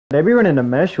They be running the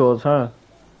mesh walls, huh?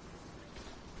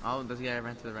 Oh, this guy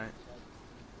ran to the right.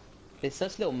 They're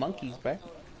such little monkeys, bro.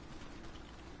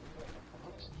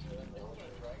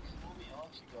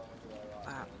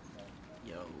 Ah,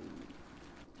 yo.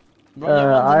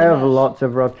 I have lots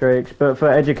of rock drakes, but for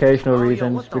educational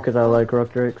reasons, because I like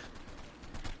rock drakes.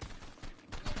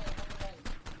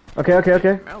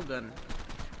 Okay. Well done.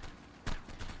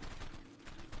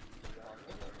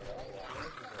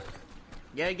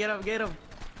 Yeah, get him.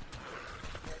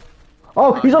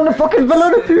 Oh, he's on the fucking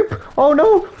balloon poop! Oh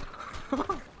no!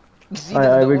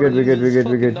 Alright, we're good. He's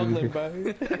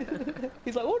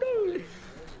like, oh no!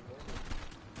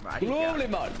 Globally,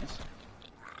 man!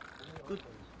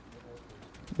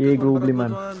 Yeah, globally,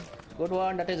 man. Good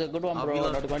one, that is a good one,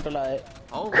 bro. Not going to lie.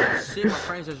 Oh shit, my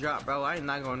friends just dropped, bro. I ain't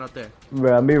not going up there.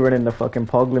 Bro, I'm be running the fucking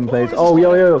Poglin place. Oh,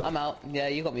 yo. I'm out. Yeah,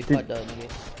 you got me fucked up, nigga.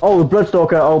 Oh,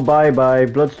 Bloodstalker. Oh, bye.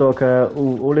 Bloodstalker.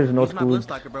 Ooh, all is not good. good.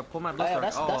 Bloodstalker, bro. Pull my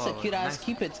Bloodstalker. That's a cute ass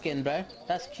Cupid skin, bro.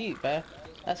 That's cute, bro.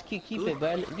 That's cute Cupid,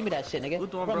 bro. Give me that shit, nigga.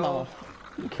 Good one, bro.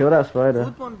 Kill that spider.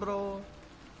 Good one, bro.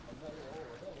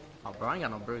 Oh, bro, I ain't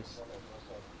got no Bruce.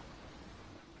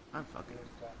 I'm fucking.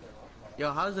 Yo,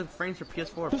 how's the frames for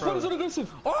PS4 Pro? This aggressive.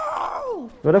 Oh!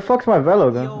 Where the fuck's my Velo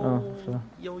gun? Oh, so.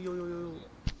 Yo.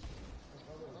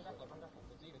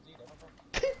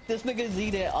 This nigga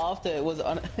Z there after it was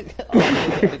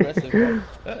aggressive.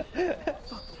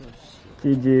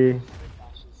 GG.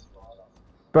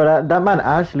 Bro, that man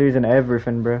Ash losing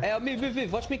everything, bro. Hey,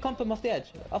 move. Watch me comp him off the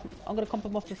edge. I'm gonna comp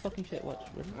him off the fucking shit. Watch.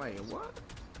 Wait, what?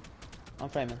 I'm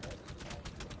framing.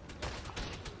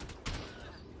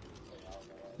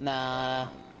 Nah.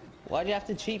 Why'd you have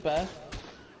to cheat, bro?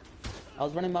 I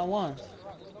was running my ones.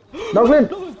 No, Glenn!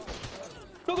 Oh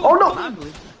no!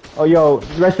 Oh yo,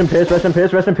 rest in peace.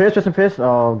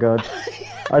 Oh god.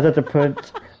 I had to put.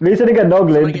 At least I didn't get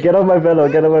Noglin. Get on my Velo.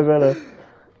 Get on my Velo,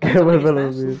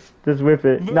 please. Just whip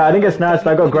it. Nah, I didn't get snatched.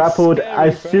 I got grappled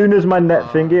as soon as my net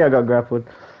thingy. I got grappled.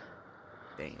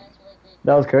 Dang.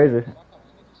 That was crazy.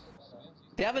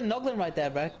 They have a Noglin right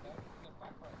there, bro.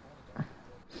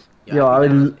 Yo, I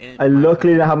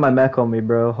luckily didn't have my mech on me,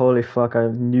 bro. Holy fuck, I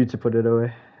knew to put it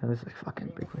away. That was a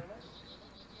fucking big one.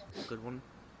 Good one.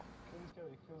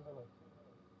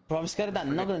 Bro, I'm scared that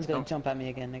Noglin's gonna jump at me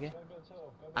again, nigga.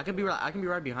 I can be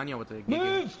right behind you with the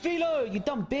Move, Philo, you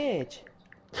dumb bitch.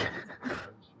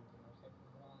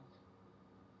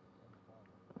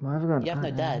 You have no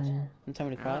dad. Don't tell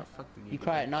me to cry. You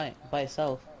cry at night by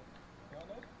yourself.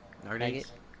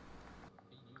 Nowadays.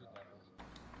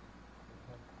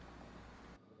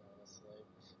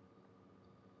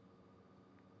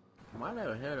 Why the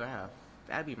hell do I have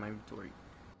Abby in my inventory?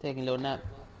 Taking a little nap.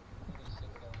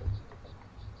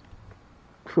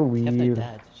 For You have no real.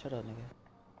 dad. Shut up, nigga.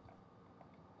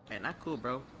 Man, not cool,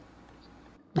 bro.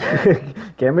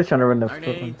 Gamer's trying to run the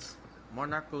Grenades. More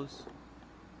narcos.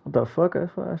 What the fuck? I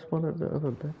thought I spawned at the other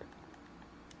bed.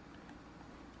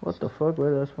 What the fuck?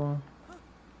 Where did I spawn?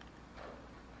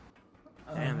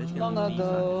 Damn, this Long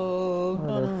ago,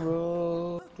 on a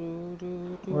road.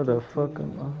 Where the fuck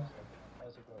am I?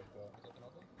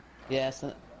 Yes.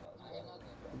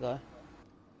 Go.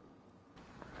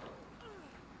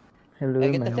 Hello,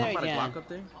 Hey, get the man. ferry Up down.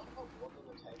 there?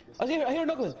 I hear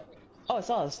Noglin. Oh, it's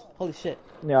ours. Holy shit.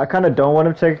 Yeah, I kind of don't want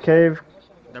him to take a cave.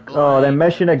 Oh, they're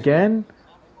meshing again?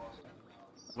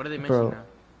 What are they meshing Bro. now?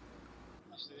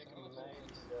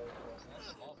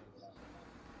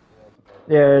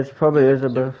 Yeah, it's probably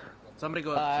Elizabeth. Somebody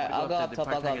go up. I'll go up top,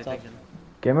 They're I'll go up paying top. attention.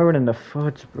 Gamer running the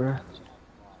foots, bro.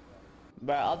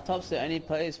 Bro, up top's the only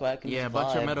place where I can Yeah, just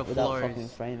bunch of vibe metal without floors. fucking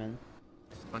framing.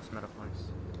 Bunch of metaphors.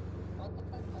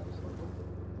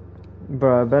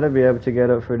 Bro, I better be able to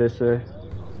get up for this way.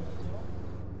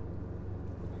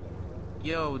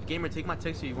 Yo, gamer, take my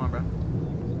text if you want, bro.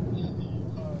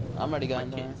 I'm already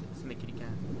going My down. kid, it's in the kitty cat.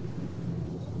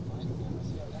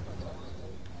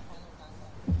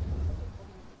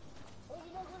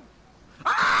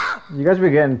 You guys be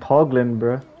getting Poglin,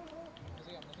 bro.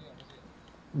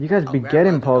 You guys be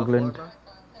getting Poglin.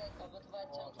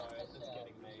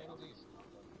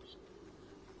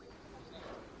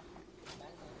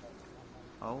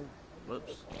 Oh,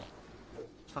 whoops.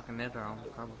 It's fucking nether on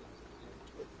Carlo.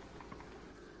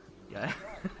 Yeah.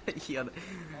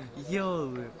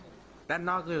 Yo, that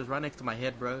Noggle was right next to my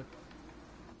head, bro.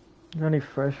 Any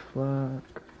fresh flag?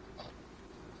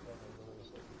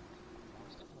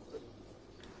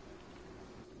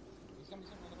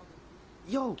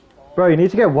 Yo! Bro, you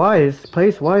need to get wise.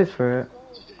 Place wise for it.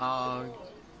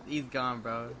 He's gone,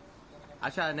 bro. I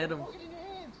tried to net him.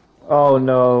 Oh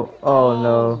no. Oh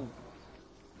no.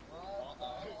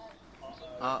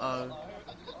 Uh-oh.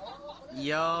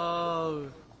 Yo!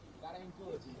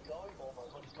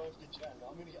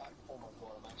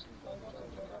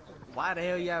 Why the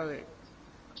hell y'all?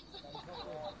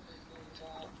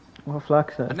 What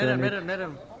flag set? Net him, net him, net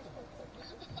him.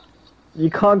 You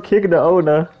can't kick the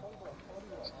owner.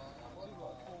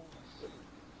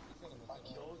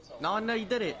 No, no, you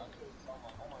did it.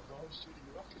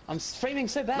 I'm framing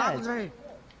so bad. Not right.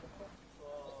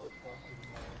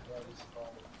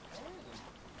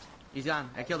 He's gone.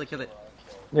 I killed it, kill it.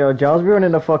 Yo, Giles be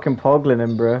running the fucking Poglin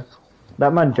him, bro.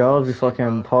 That man Giles be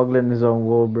fucking Poglin his own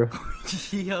wall, bro.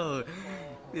 Yo.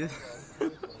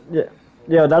 Yeah.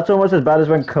 Yo, that's almost as bad as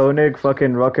when Koenig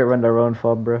fucking Rocket run their own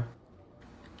fob, bro.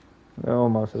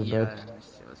 Almost as Yeah, bad.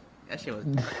 that shit was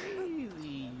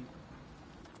crazy.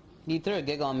 You threw a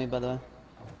gig on me, by the way.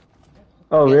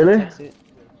 Oh, Yeah, really? text it.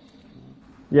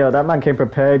 Yo, that man came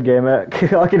prepared, gamer.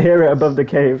 I can hear it above the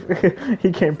cave.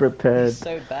 He came prepared. He's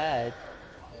so bad.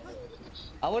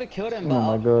 I would have killed him, but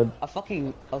Oh my god.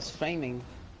 I was framing.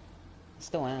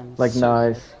 Still am. Like, So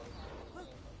nice.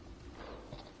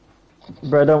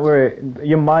 Bro, don't worry.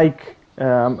 Your mic,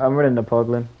 I'm running the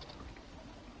Poglin.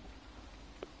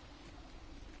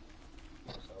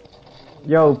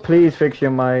 Yo, please fix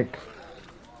your mic.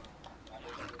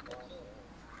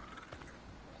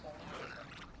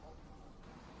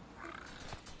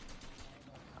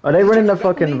 Are they running the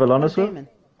fucking Velonosaur?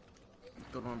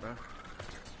 Good one, bro.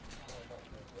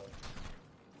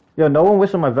 Yo, no one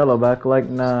whistle my Velo back. Like,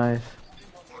 nice.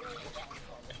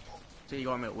 So you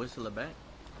want me to whistle it back?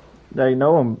 They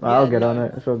know him. I'll get no. on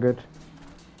it. It's all good.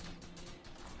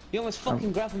 You almost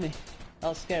fucking grabbed me. That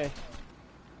was scary.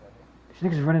 This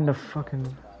nigga's running the fucking...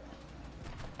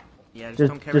 Yeah, Just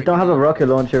don't carry don't have a gun. rocket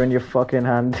launcher in your fucking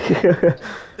hand. He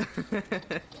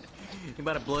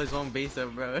about to blow his own base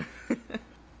up, bro.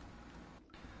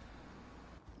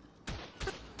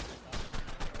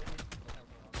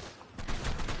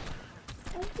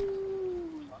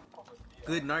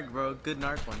 Good narc, bro. Good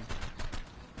narc one.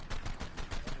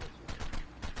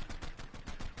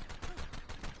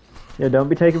 Yeah, don't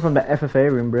be taken from the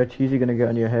FFA room, bro. Cheesy gonna get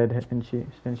on your head, and she?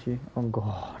 Oh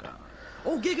god.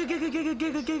 Oh,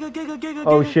 giga.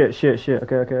 Oh shit.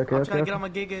 Okay. I'm trying to get on my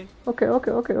giga. Okay.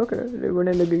 They're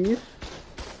running the geese.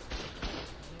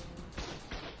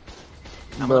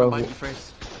 I'm Bro. gonna bite you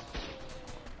first.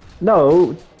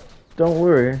 No, don't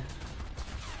worry.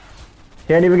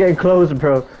 He ain't even getting close,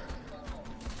 bro.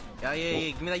 Yeah.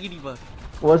 Give me that UD buff.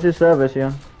 What's his service,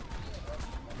 yeah?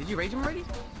 Did you rage him already?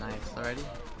 Nice, already.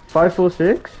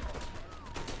 546.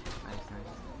 Nice.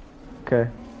 Okay.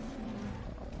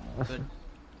 Good.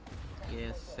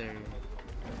 Yes, sir.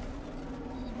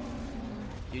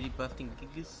 UD buffing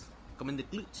gigas. Come in the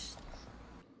glitch.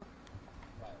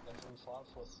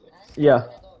 Yeah.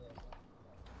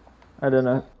 I don't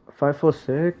know.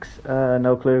 546.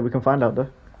 No clue. We can find out though.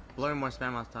 Blowing more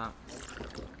spam on top.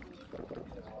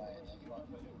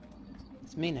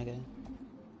 It's me, nigga.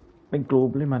 Like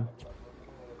globally, man.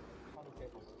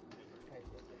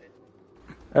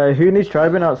 Who needs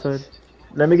tribing outside?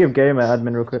 Let me give Gamer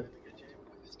admin real quick.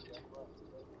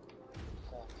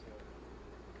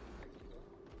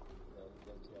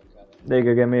 There you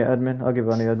go, get me admin. I'll give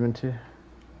Ronnie admin too.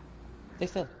 Stay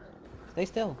still. Stay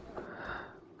still.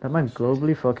 That man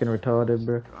globally fucking retarded,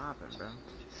 bro. Drop it, bro.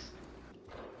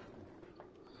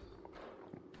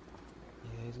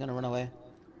 Yeah, he's gonna run away.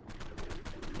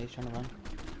 Yeah, he's trying to run.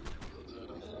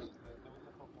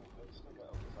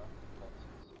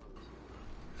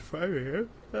 Fire here.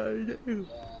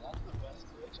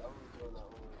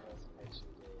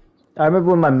 I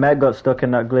remember when my Met got stuck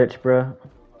in that glitch, bro.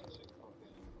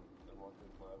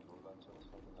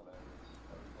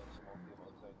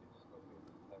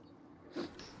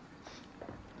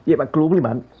 Yeah, but globally,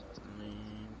 man.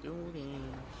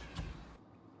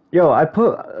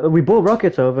 Yo, we bought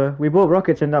rockets over. We bought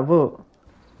rockets in that vault.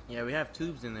 Yeah, we have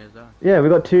tubes in there as well. Yeah, we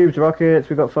got tubes, rockets,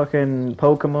 we got fucking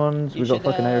Pokemons, we got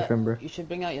fucking everything, bro. You should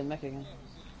bring out your mech again.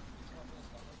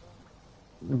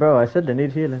 Bro, I said they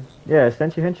need healing. Yeah,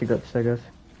 Senshi Henshi got Segas.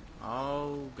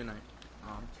 Oh, good night.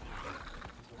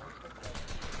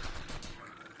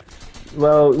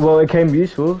 Well, it came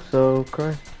useful, so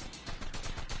cry.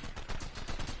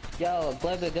 Yo,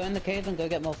 Glover, go in the cave and go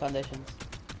get more foundations.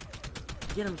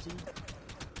 Get him, see?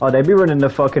 Oh, they be running the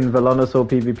fucking Velonosaur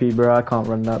PvP, bro. I can't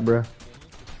run that, bro.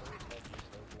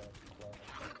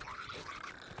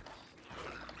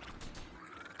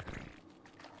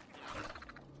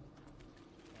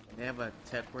 They have a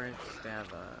tech works, they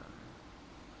have a...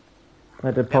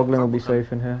 Like the They have Poglin will be Carbo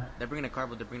safe in here. They're bringing a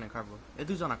carbo, That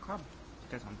dude's on a carbo.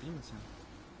 This guy's on Demon Sound.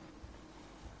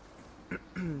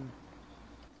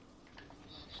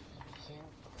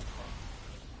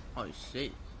 Oh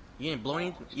shit. You didn't blow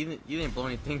anything? You didn't blow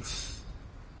anything?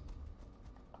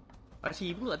 Actually,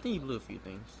 you blew. I think you blew a few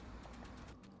things.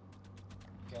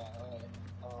 Okay,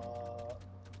 alright.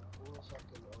 Who the fuck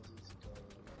is Ozzy's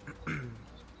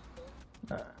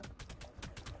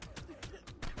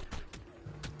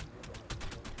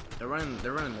They're running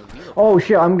the wheel. Oh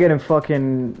shit, I'm getting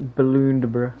fucking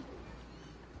ballooned, bro.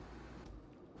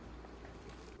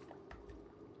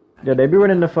 Yeah, they be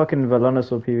running the fucking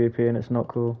Velonosaur PvP and it's not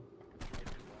cool.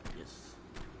 Yes.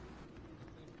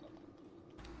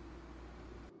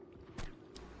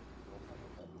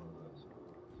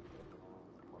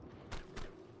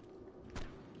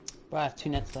 Bro, I have 2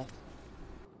 nets left.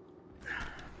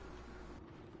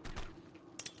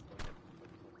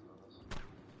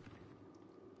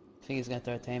 I think he's gonna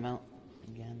throw a tame out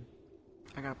again.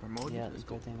 I got promoted. Yeah, Let's let's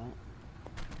go. throw a tame out.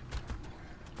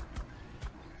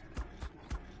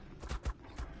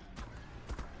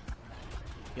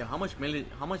 Yeah, how much melee?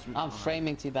 How much? I'm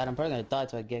framing too bad. I'm probably gonna die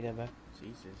to a Giga, bro.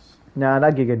 Jesus. Nah,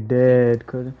 that Giga dead,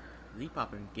 cuz. Z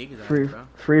popping gigas out, Free, bro.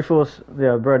 free force,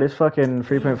 yeah, bro, this fucking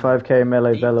 3.5k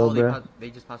melee bellow, bro. They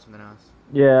just popped something else.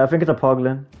 Yeah, I think it's a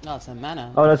Poglin. No, it's a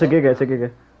mana. Oh, that's a Giga, it's a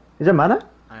Giga. Is it mana?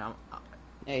 Yeah,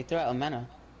 he threw out a mana.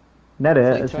 Not It's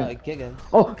it. like It's throw out a Giga.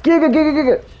 oh,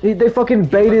 Giga! They fucking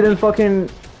baited and fucking...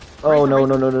 Oh, no.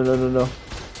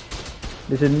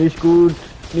 This is nicht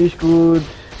gut.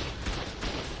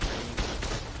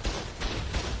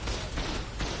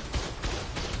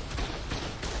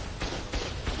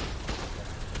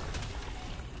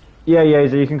 Yeah,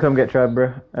 so you can come get trapped,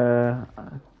 bro. I'll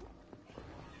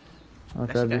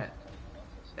trap you.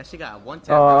 That shit got one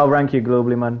tap. Oh, I'll rank you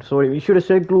globally, man. Sorry, you should have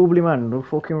said globally, man. Don't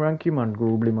fucking rank you, man.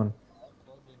 Globally, man.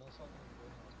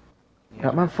 Yeah.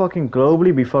 That man fucking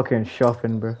globally be fucking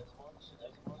shopping, bro.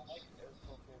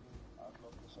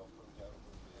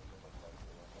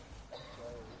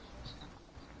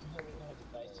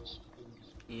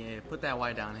 Yeah, put that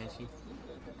white down, Henchy.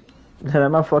 That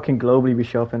man fucking globally be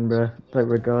shopping, bro. Like,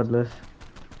 regardless.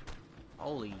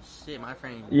 Holy shit, my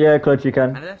friend. Yeah, Clutch, you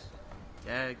can. Mendes?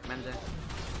 Yeah, Mendes.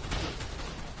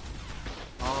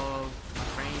 Oh, my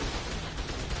friend.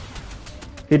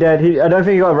 He did. I don't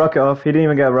think he got a rocket off. He didn't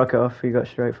even get a rocket off. He got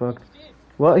straight fucked.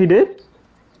 What? He did?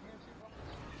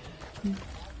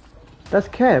 That's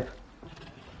cap.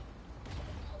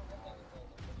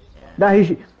 Nah,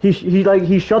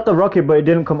 he shot the rocket, but it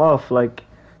didn't come off. Like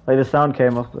the sound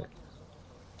came off. But...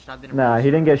 Nah, he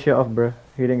didn't get shit off, bro.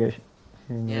 He didn't get.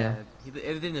 Yeah, it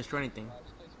didn't destroy anything.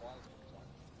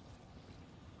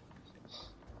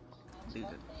 Dude,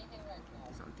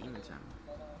 it's on demon time.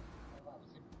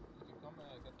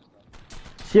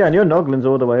 Yeah, and your Noglin's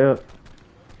all the way up.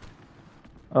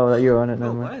 Oh, that you're on it,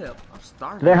 never Bro, mind. what? I'm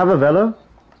starving. Do they have a Velo?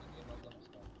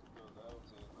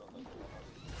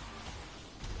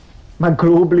 Man,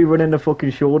 globally running the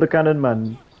fucking shoulder cannon,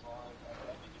 man.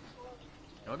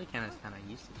 Shoulder cannon's kinda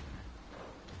useless, man.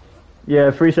 Yeah,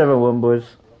 371, boys.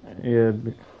 Yeah.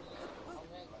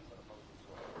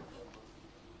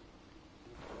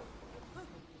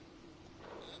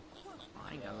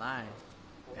 I ain't gonna lie.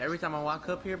 Every time I walk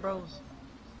up here, bro,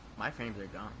 my frames are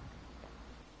gone.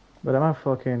 But I'm a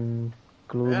fucking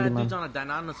globally, Yeah, man. dude's on a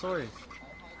Dinosaurus.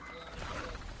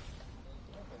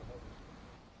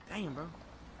 Damn, bro.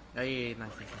 Oh, yeah,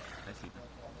 nice.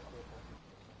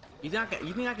 You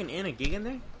think I can end a gig in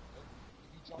there?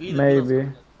 Maybe.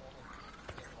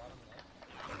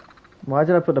 Why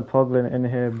did I put the Poglin in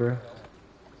here, bro?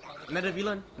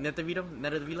 Netavila.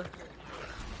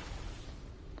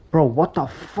 Bro, what the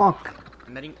fuck?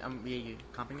 Netting, yeah,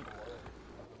 comping it.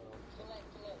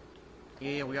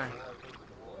 Yeah, we are.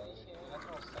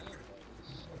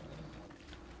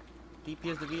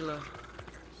 DPS the Vila.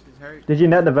 She's hurt. Did you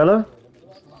net the Velo?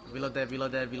 Vila dead.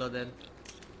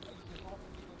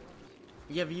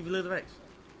 Yeah, Vila the Rex.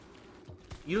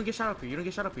 You don't get shot up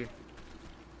here.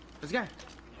 This guy.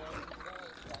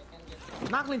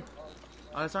 Knocklin.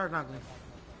 Oh, that's our Knocklin.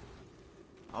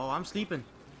 Oh, I'm sleeping.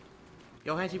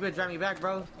 Yo, Hans, you better drive me back,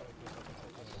 bro.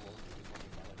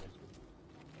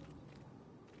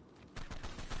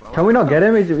 Can we not get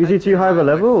him? Is he too high of a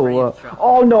level or what?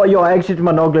 Oh no, yo, I exited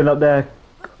my Noglin up there.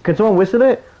 Can someone whistle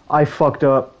it? I fucked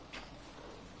up.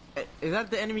 Is that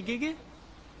the enemy Giga?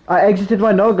 I exited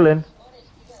my Noglin.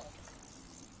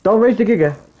 Don't raise the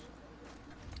Giga.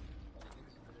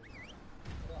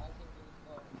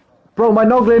 Bro, my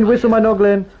Noglin, whistle my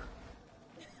Noglin.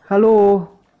 Hello.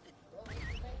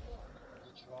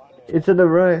 It's in the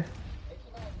right.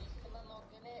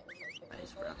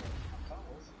 Nice, bro.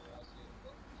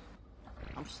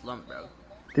 I'm slumped, bro.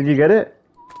 Did you get it?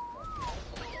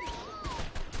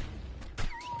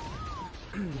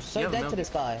 So dead to this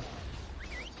guy.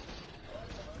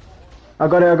 I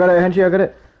got it, Henchy, I got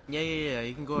it. Yeah.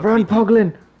 You can go. Run,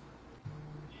 Poglin!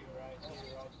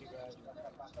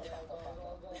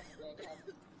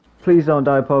 Please don't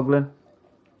die, Poglin.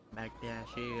 Back that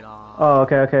shit off. Oh,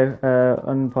 okay.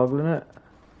 Unpoglin it.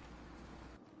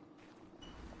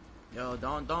 Yo,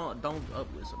 don't up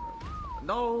whistle, bro.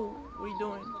 No, what are you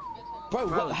doing? Bro,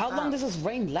 how stop. long does this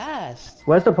rain last?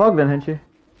 Where's the Poglin, Henchy?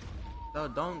 No,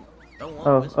 don't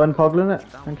Oh, whistle. unpoglin it.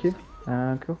 Don't Thank you.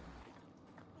 whistle. Cool.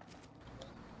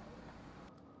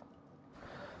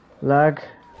 Lag.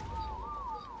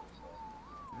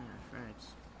 Yeah, right. It's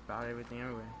about everything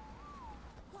everywhere.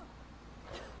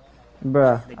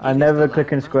 Bruh, The I game is never still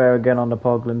clicking lagging, bro. square again on the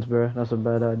Poglins, bruh. That's a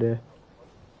bad idea.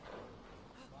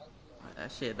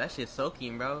 That shit's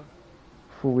soaking, bro.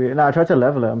 For weird. Nah, I tried to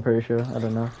level it, I'm pretty sure. I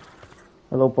don't know.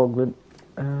 Hello, Poglin.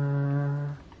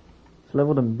 Let's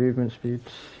level the movement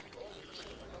speeds.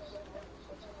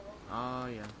 Oh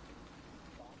yeah.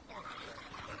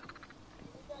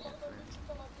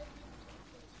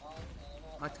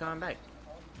 Oh, it's coming back.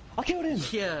 I killed him!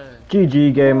 Yeah.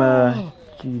 GG, gamer.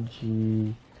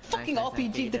 GG. Fucking Nice,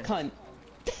 RPG the cunt.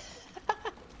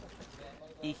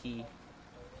 Easy.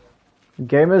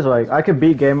 Gamers, like, I could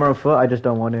beat Gamer on foot, I just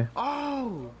don't want to.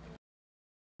 Oh.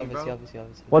 Obviously.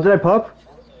 What did I pop?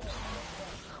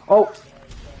 Oh!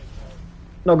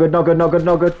 No good. I'm getting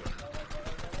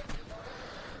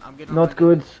Not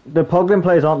good. The Poglin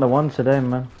plays aren't the ones today,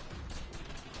 man.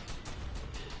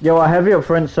 Yo, our heavy up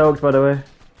front soaked, by the way. I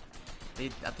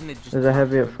think they just There's a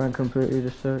heavy up front completely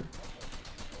just soaked.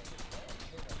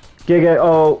 Giga,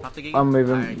 oh, Pop the Giga. I'm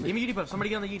moving. Alright, give me Yeti buff. Somebody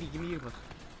get on the Yeti. Give me Yeti buff.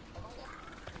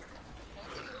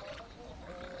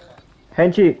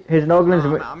 Henchy, his Noglin's...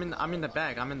 No, I'm in the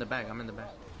bag. Yeah, I'm on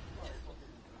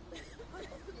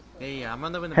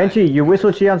the bag. Henchy, you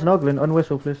whistle Chian's Noglin.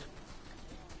 Unwhistle, please.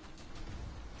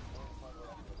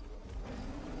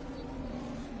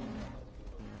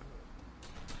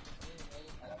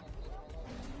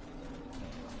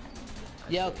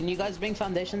 Yo, can you guys bring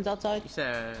foundations outside? You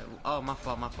said, oh, my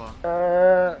fault.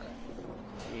 Uh...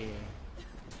 Yeah.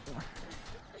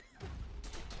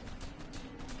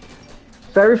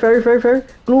 Ferry.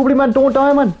 Globally, man, don't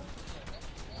die, man.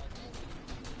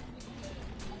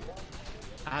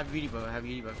 I have beauty bow.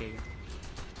 Okay.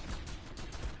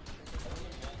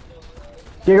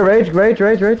 Giga raged.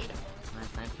 Nice.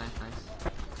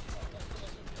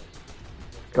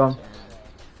 Gone.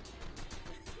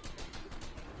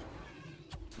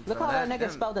 Look Bro, how that that- nigga them-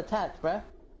 spelled attack, bruh.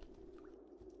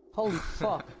 Holy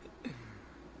fuck.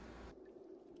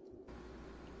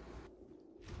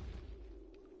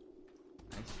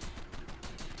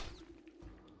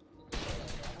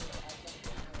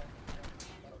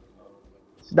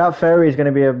 That ferry is going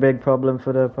to be a big problem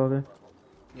for the Poglin.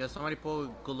 Yo, somebody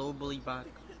pull globally back.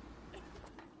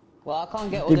 Well, I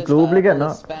can't get all Did this, globally get all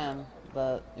this knocked? spam,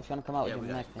 but if you wanna come out Yeah, with we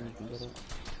your got mech, then you can get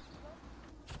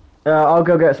it. I'll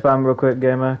go get spam real quick,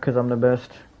 gamer, because I'm the best.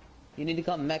 You need to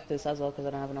come mech this as well, because I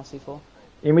don't have enough C4.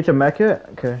 You need me to mech it?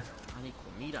 Okay. I need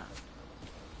comida.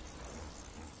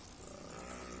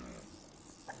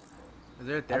 Is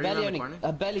there a theory around the corner?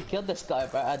 I barely killed this guy,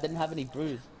 bro. I didn't have any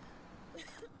bruise.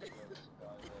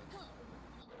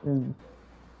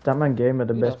 That man gamer,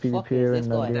 the Who best the fuck PvPer is in this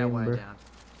the guy? That game, one bro. down.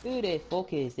 Who the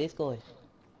fuck is this guy?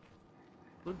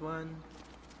 Good one.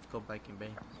 Go back and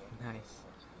bang. Nice.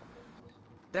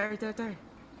 There.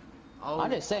 Oh.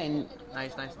 I'm just saying,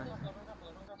 Nice. That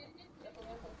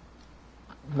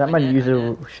man dead, user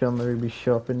I'm shall be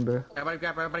shopping, bro.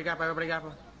 Everybody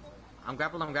grapple. I'm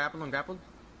grappled.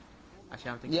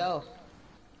 Actually, I'm thinking. yo,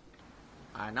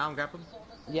 Alright, now I'm grappled.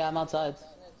 yeah, I'm outside.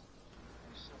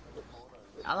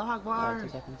 Allah Alright, Akbar. 2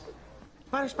 seconds.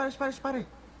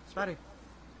 Spider.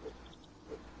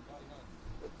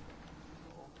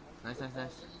 Nice.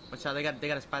 Watch out, they got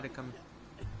a spider coming.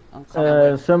 I'm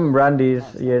coming. Some Randy's,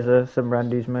 yeah, some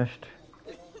Randy's meshed.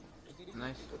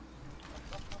 Nice.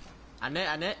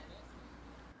 Annette.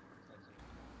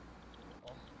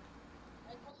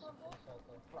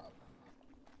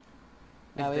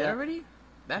 Oh, Is yeah. there already?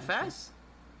 That fast?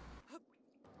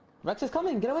 Rex is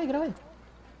coming, get away.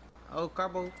 Oh,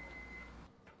 Carbo.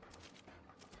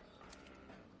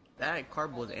 That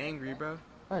Carbo's angry, bro.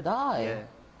 Or die. Yeah.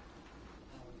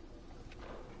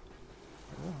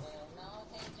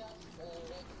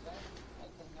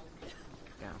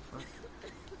 Yeah, fuck.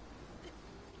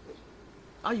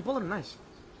 Oh, you pulled him, nice.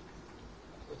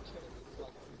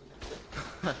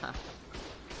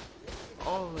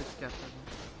 Oh, it's got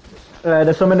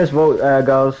There's some in this vote,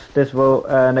 guys. This vote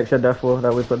next to Death Wall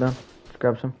that we put down. Let's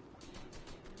grab some.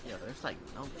 yeah, there's like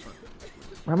no fuck.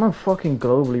 My man fucking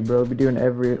globally, bro. Be doing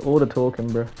all the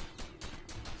talking, bro.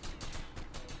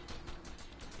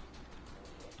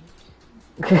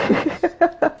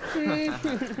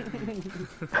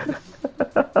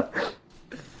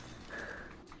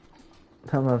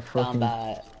 I'm a Down fucking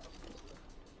bad.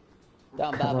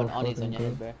 Down bad I'm when a Ani's on fucking your head,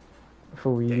 good. bro.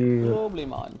 For you. Probably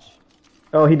munch.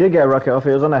 Oh, he did get a rocket off.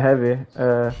 It was on a heavy.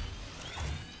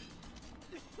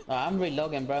 I'm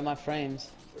relogging, bro, my frames.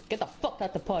 Get the fuck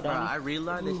out the pod, Bro, Ani. I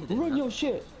realized this shit did Run nothing. your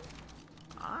shit.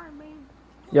 Alright, man.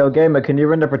 Yo, gamer, can you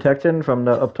run the protection from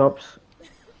the up tops?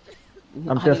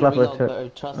 I'm I just need to left with relog, two.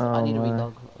 bro. Trust me, I Oh need to my.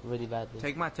 relog really badly.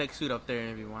 Take my tech suit up there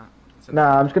if you want.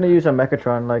 Nah, I'm just gonna use a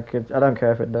Mechatron. Like, I don't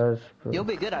care if it does. But You'll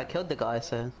be good, I killed the guy,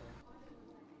 so.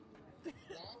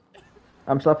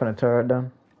 I'm slapping a turret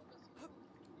down.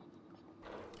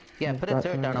 Yeah, put a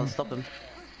turret down, I'll stop him.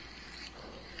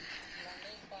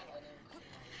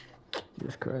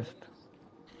 Jesus Christ.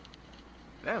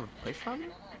 They have a place for me?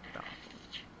 No.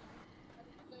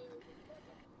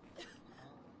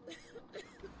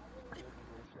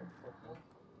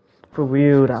 For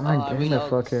real, that man I gave me relogged.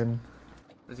 fucking.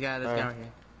 This guy right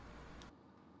here.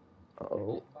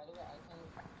 Oh.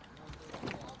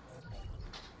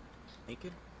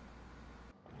 Naked?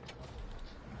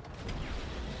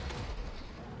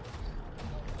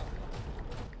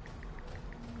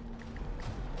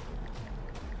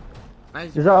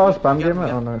 Nice. Is that all spam You got- gamer? you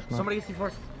got- Oh no, it's not. Somebody gets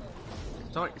C4.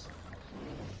 Somebody.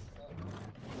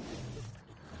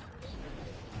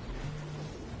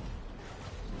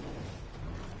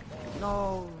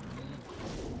 No.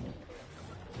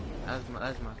 That's my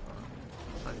fault.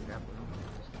 Fucking grab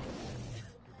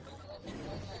it.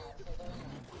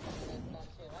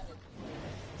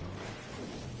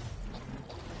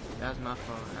 That's my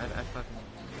fault. I fucking.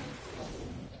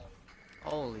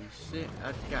 Holy shit!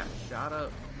 I got shot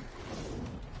up.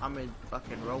 I'm in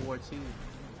fucking World War II.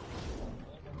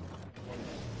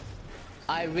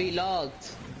 I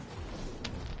relogged.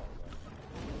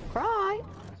 Cry.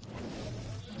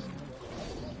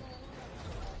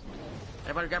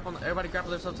 Everybody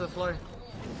grapple themselves to the floor.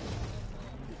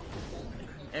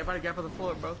 Everybody grapple the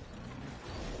floor, bro.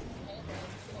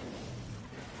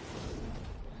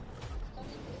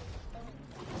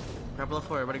 Grapple the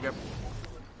floor, everybody grapple.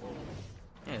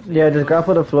 Yeah, just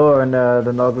grapple the floor and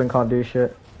the Noglin can't do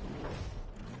shit.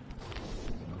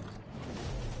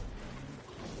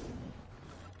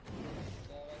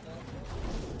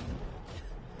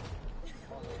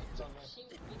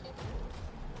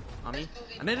 On me?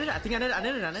 I netted it, I think I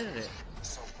netted it.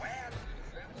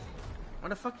 Where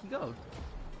the fuck you go?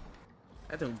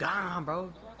 That dude gone,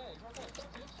 bro.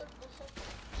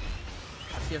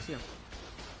 I see him.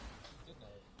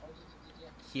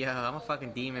 Yeah, I'm a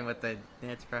fucking demon with the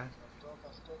nets, bro.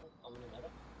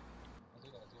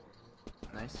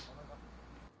 Nice.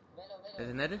 Is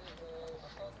it netted?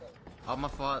 Oh, my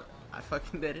fault. I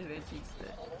fucking netted it, jeez.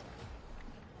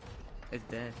 It's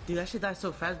dead. Dude, that shit dies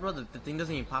so fast, bro. The thing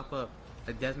doesn't even pop up.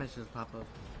 The deathmatch doesn't pop up.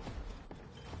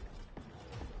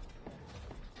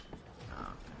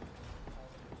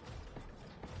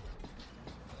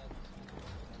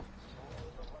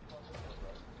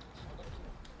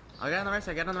 I got on the right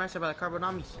side, by the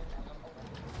Carbonamis.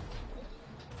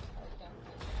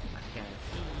 I can't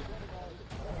see.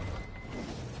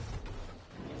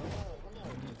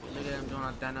 Look at him doing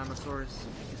a Dinosaurus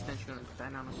extension of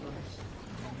Dinosaurus.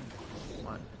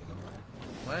 What?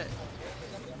 What?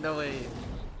 No way.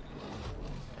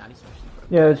 Yeah, I need some shit,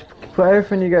 bro. Yeah, just put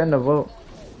everything you get in the vote.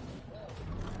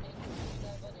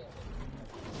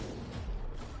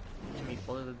 Give me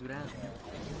fully to do that.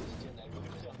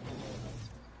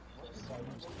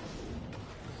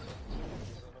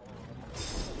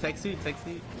 Taxi.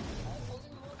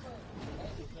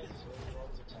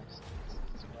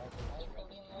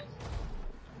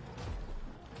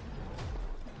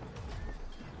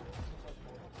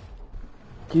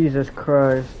 Jesus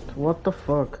Christ, what the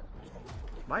fuck?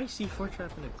 Why is C4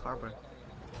 trapped in the car, bro?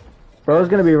 Bro's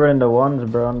gonna be running the ones,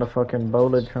 bro, on the fucking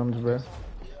bowler ones, bro. There's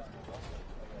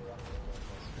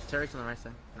turrets on the right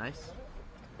side. Nice.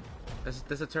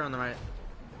 There's a turret on the right.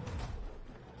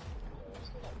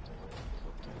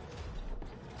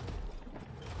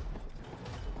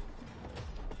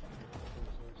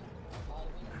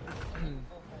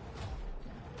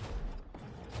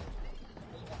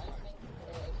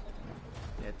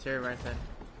 Yeah, turret right side.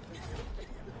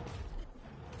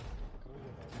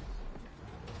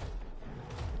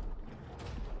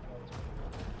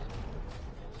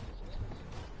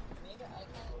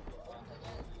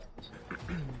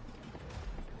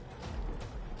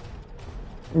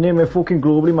 Name me fucking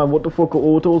globally, man. What the fuck are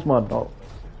autos, man? Oh.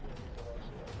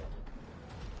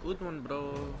 Good one,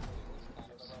 bro.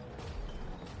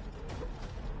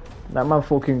 That man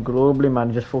fucking globally,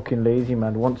 man, just fucking lazy,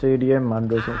 man. Wants ADM, man,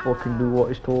 doesn't fucking do what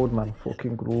he's told, man.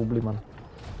 Fucking globally, man.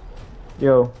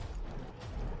 Yo.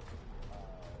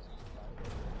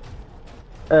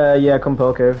 Yeah, come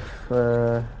poke.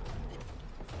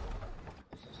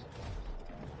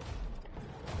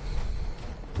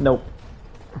 Nope.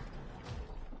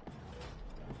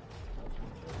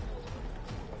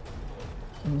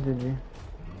 Did you?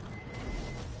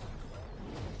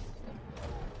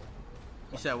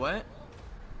 You said what?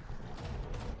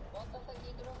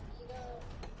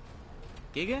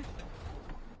 Giga?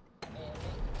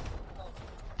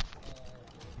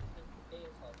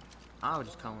 I would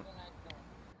just come.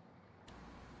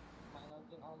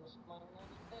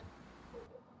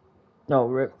 No,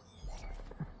 rip.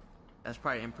 That's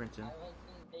probably imprinting.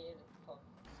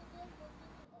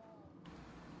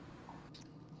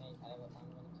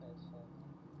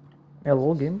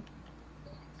 Hello, game.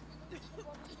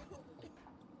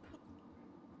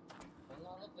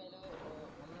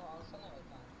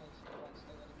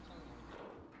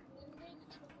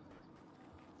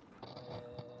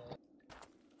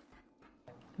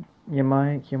 Your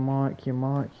mic.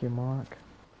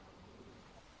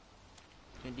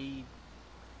 Indeed.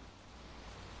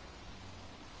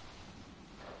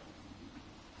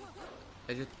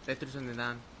 They threw something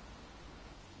down.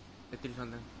 They threw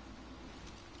something.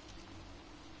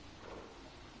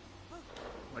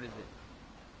 What is it?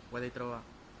 What they throw out?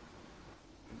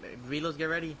 Velos, get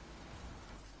ready.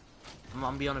 I'm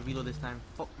gonna be on a velo this time.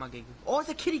 Fuck my Giga. Oh, it's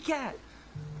a kitty cat!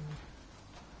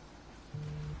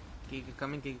 Giga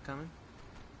coming, Giga coming.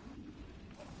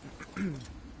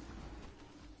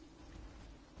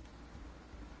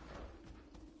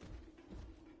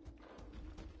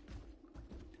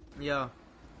 Yo.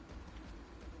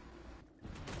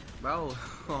 Bro,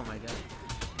 oh my god.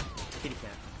 Kitty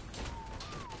cat.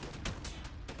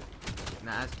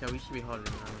 Nah, ask Kel, we should be holding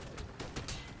him.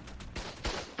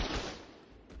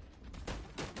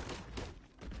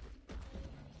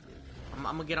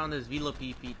 I'm gonna get on this velo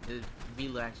PP, this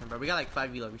velo action, bro. We got like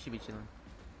 5 velo, we should be chilling.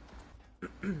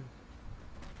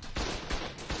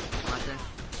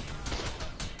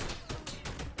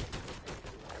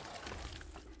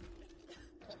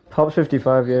 Pop's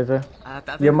 55 years there.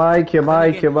 Your mic.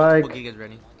 Giga's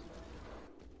ready.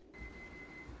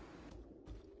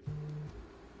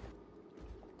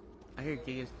 I hear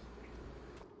Giga's.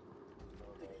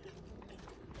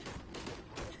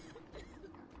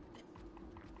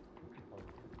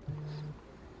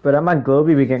 But that man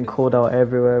Globey be getting called out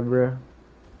everywhere, bro.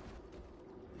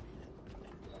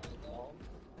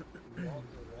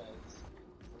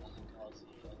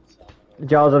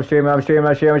 Jaws, I'm streaming. I'm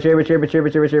streaming as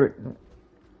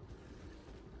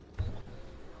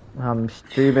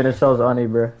so's Ani,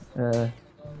 bro. Yeah,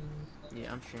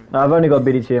 I'm streaming. I've only got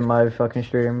BDT in my fucking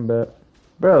stream, but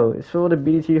bro, it's for all the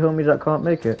BDT homies that can't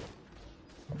make it.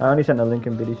 I only sent a link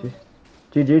in BDT.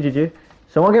 GG.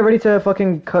 Someone get ready to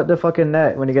fucking cut the fucking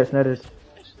net when he gets netted.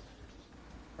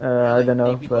 I don't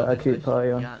know, but I keep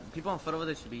party on. Yeah, people on foot over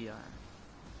there should be.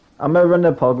 I'm gonna run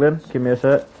the Poglin. Give me a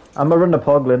sec. I'm gonna run the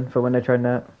Poglin for when they try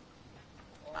net.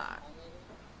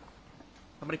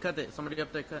 Somebody cut it. Somebody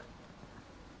up there cut.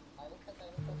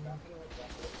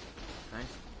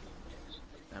 Nice.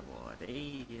 That boy,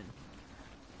 they.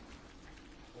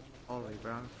 Holy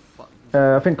bro. Fuck.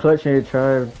 I think Clutch need to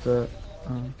try, but.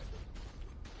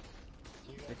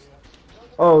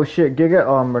 Oh shit, Giga.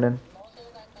 Oh, I'm running.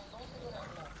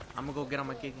 I'm gonna go get on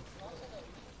my Giga.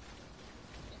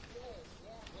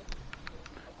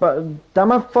 But that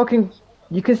man fucking,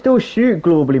 you can still shoot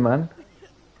globally, man.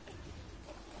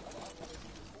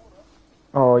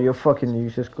 Oh, you're fucking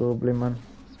useless globally, man.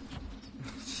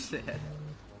 Shit.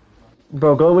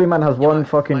 Bro, globally man has one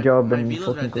fucking job my and velo's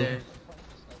fucking right go. there.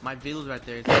 My velo's right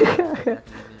there.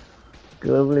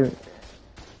 Globally.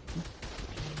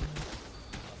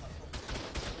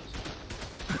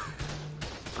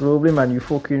 Globally, man, you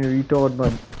fucking retard,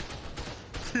 man.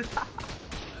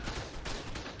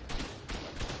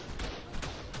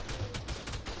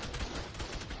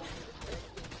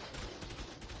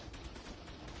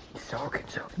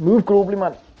 Move globally,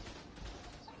 man.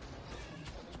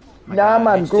 Nah,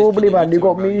 man, globally, man. You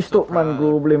got me stuck, man,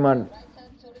 globally, man.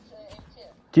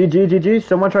 GG.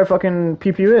 Someone try fucking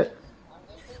PPU it.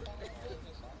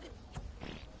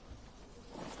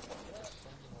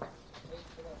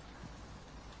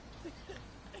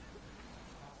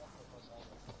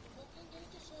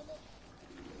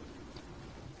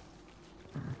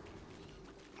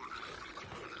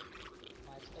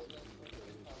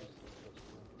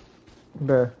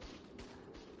 Bruh.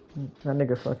 That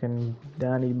nigga fucking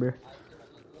Danny, bruh.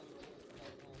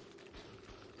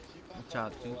 Watch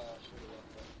out, dude.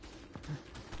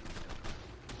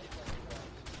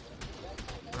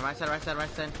 Right side, right side,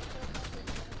 right side.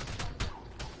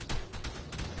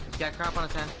 He's got crap on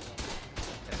his hand.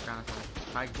 Got crap on his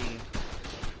hand. 5G.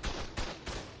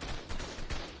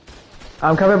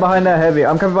 I'm coming behind that heavy.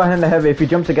 I'm coming behind the heavy. If he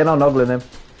jumps again, I'll noggle him.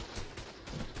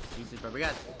 Jesus, bro. We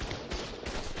got.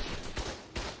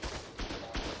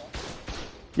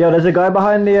 Yo, there's a guy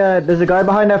behind the. There's a guy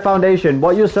behind that foundation.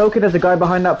 What you're soaking? There's a guy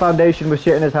behind that foundation with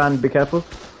shit in his hand. Be careful.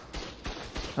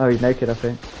 Oh, he's naked, I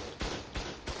think.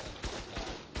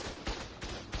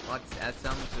 Let's add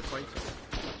some to the place.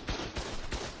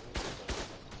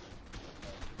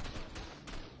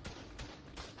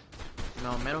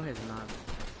 No, metal has not.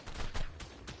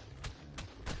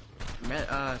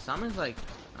 Salmon's like,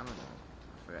 I don't know.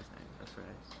 I forgot his name. That's right.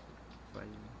 But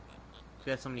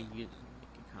he has so many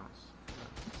accounts.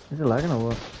 Is it lagging or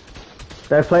what?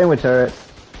 They're playing with turrets.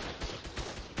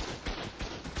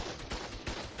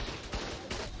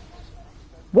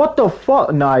 What the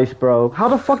fuck? Nice, bro. How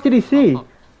the fuck did he see?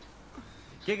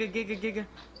 Giga.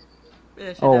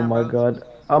 Oh down, my bro. god.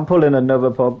 I'm pulling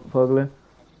another Puglin.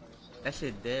 That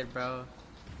shit dead, bro.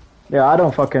 Yeah, I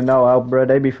don't fucking know, Al, bro.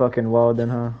 They be fucking wildin',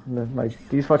 huh? Like,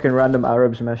 these fucking random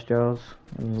Arabs mess jails.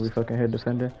 And we fucking here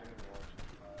defending.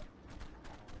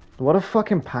 What a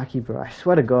fucking packy, bro. I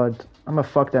swear to God. I'm gonna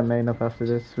fuck that main up after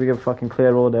this. We can fucking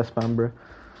clear all their spam, bro.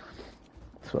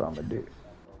 That's what I'm gonna do.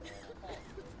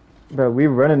 Bro, we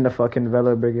running the fucking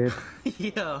Velo Brigade.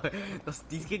 Yo,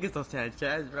 these gigas don't stand a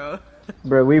chance, bro.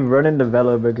 Bro, we running the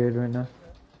Velo Brigade right now.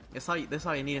 That's all you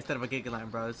need instead of a giga line,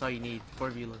 bro. That's all you need. 4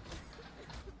 viewers.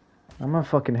 I'm a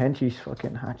fucking Henchie's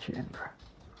fucking hatching, bro.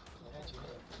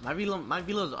 My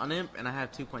velo's on imp and I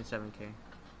have 2.7k.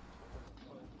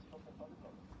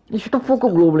 You shut the fuck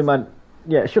up, globally, man.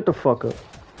 Yeah, shut the fuck up.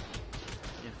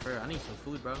 Yeah, for I need some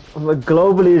food, bro. Like,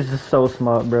 globally is just so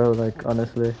smart, bro. Like,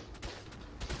 honestly.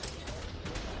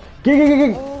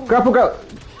 Gig. Grapple.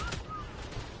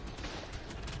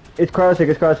 It's Krasic.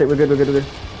 We're good. Put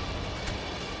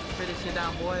this shit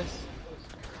down, boys.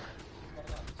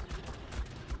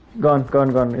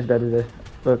 Gone. It's dead.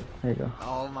 Look, there you go.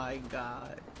 Oh my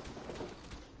god.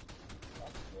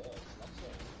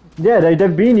 Yeah,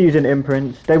 they've been using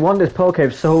imprints. They want this Pearl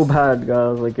Cave so bad,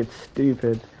 guys. Like, it's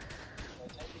stupid.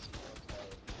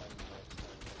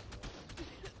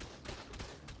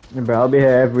 Bro, I'll be here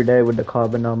every day with the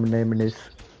carbon anemones.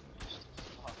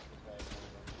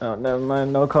 Oh, never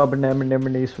mind. No carbon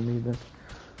anemones for me then.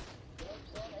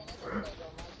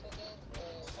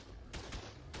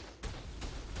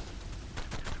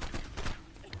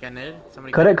 Getting it?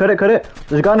 Somebody Cut it.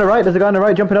 There's a guy on the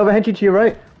right. Jumping over Henchy to your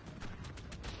right.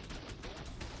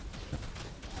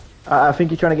 I think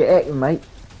he's trying to get at you, mate.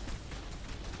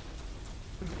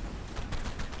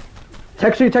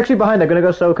 Taxi behind. They're gonna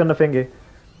go soak on the thingy.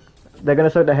 They're gonna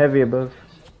soak the heavy above.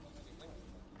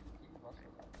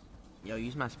 Yo,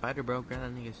 use my spider, bro. Grab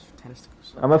that nigga's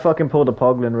testicles. I'm gonna fucking pull the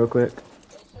Poglin real quick.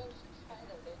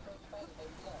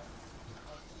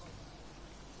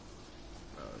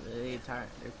 Bro, they're tired.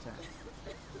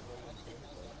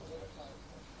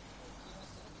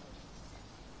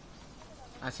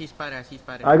 I see spider.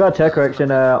 I got tech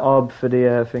correction orb for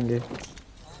the thingy.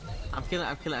 I'm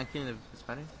killing the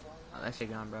spider. Oh, that shit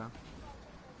gone, bro.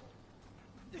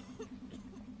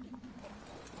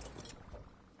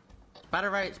 Spider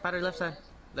right, spider left side.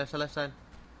 Left side.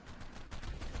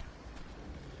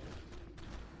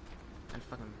 I'm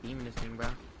fucking beaming this thing, bro.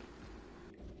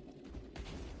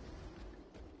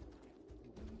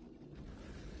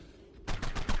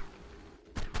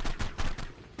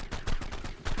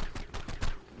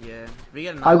 Yeah, we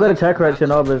get. I've got a tech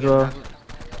correction orb as well.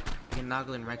 We can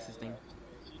Noggle and Rex this thing.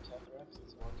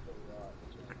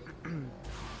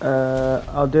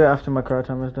 I'll do it after my cryo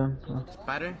time is done. So.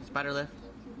 Spider left.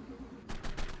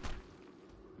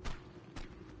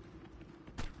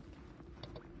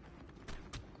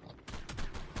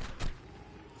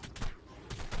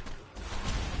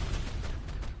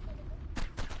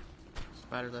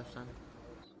 Spider left, son.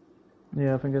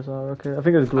 Yeah, I think it's all okay. I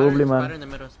think it's globally, man.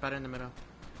 Spider in the middle.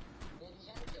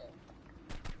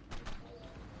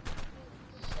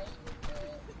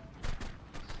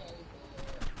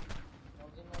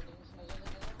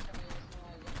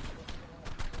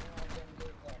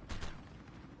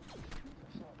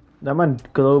 That man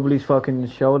globally's fucking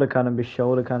shoulder cannon,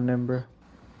 bro.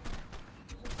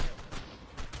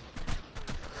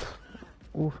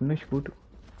 Oof, nicht gut.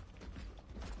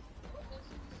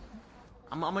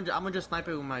 I'm gonna just snipe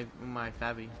it with my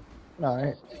Fabby.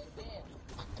 Alright.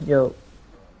 Yo.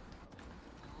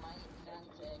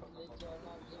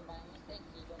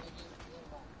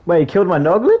 Wait, he killed my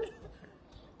Noglin?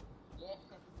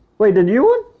 Wait, the new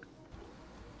one?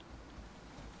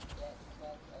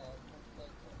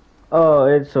 Oh,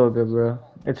 it's all good, bro.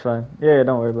 It's fine. Yeah,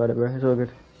 don't worry about it, bro. It's all good.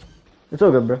 It's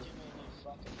all good, bro.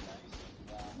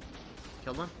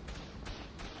 Killed one.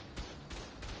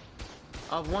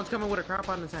 Oh, one's coming with a crop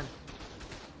on his hand.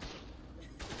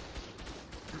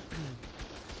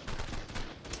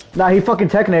 Nah, he fucking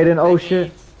technating. Oh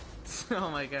shit. Oh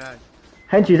my god.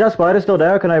 Henchy, is that spider still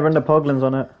there? Or can I run the poglins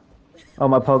on it? Oh,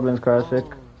 my poglins crash sick.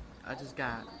 Oh, I just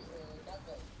got.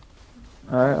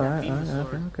 Alright.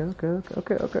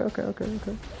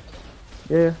 Okay.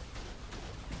 Yeah.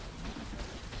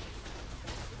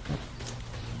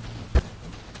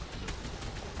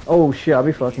 Oh shit, I'll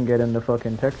be fucking getting the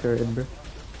fucking tech turret, bro.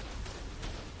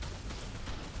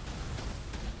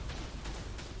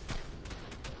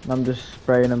 I'm just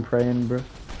spraying and praying, bro.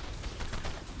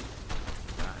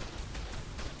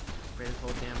 Spray this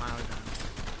whole damn island down.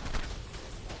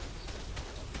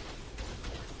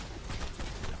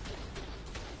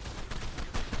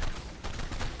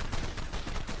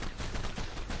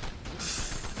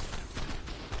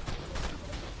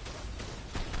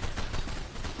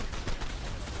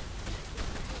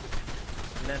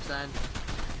 Left side.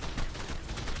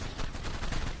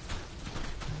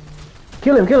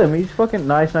 Kill him. He's fucking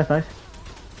nice.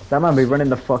 That man be running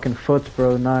the fucking foots,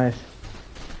 bro. Nice.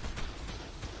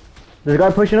 There's a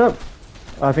guy pushing up.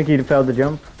 Oh, I think he failed the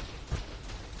jump.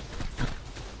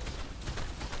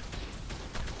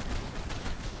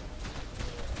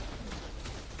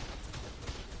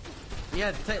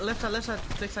 Yeah, take left side,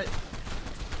 take side.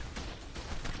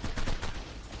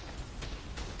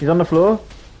 He's on the floor.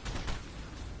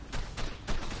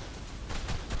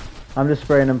 I'm just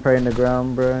spraying and praying the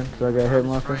ground, bro, until I get hit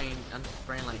marker. I'm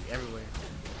spraying like everywhere.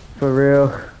 For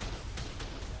real.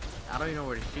 I don't even know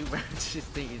where to shoot, bro. I'm just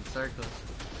thinking circles.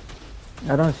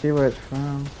 I don't see where it's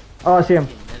from. Oh, I see him.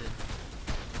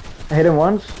 I hit him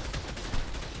once.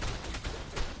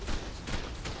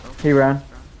 He ran,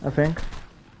 I think.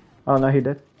 Oh no, he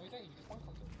did.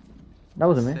 That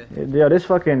wasn't me. Yeah, these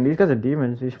guys are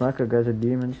demons. These smacker guys are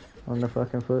demons on the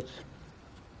fucking foots.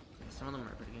 Some of them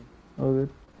are pretty good. Oh good.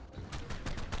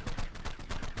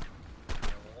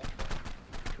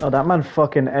 Oh, that man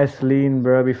fucking S-lean,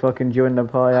 bro. Be fucking joining the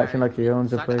party, acting like he owns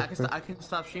the place, bro. I can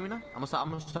stop streaming now? I'm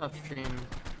gonna stop streaming.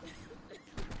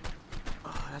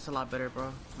 Oh, that's a lot better,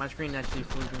 bro. My screen actually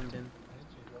fully zoomed in.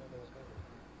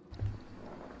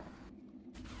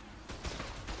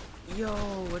 Yo,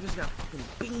 I just got fucking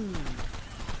beamed.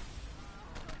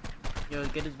 Yo,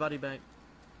 get his body back.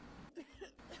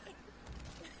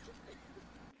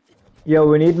 Yo,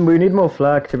 we need more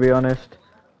flag, to be honest.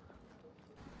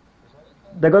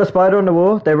 They got a spider on the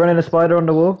wall. They're running a spider on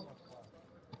the wall.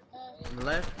 On the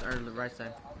left or the right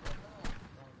side?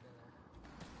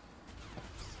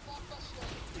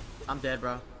 I'm dead,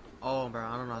 bro. Oh, bro,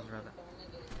 I don't know how to survive that.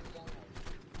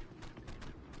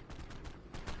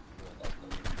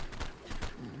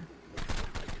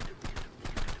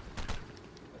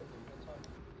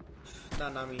 No,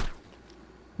 not me.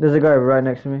 There's a guy right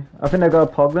next to me. I think they got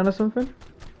a poglin or something.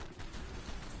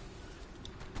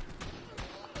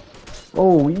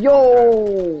 Oh,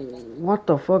 yo! What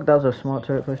the fuck? That was a smart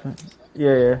turret placement.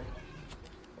 Yeah.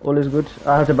 All is good.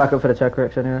 I have to back up for the tech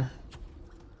wrecks anyway.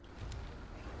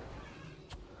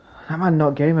 That man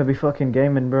not gamer be fucking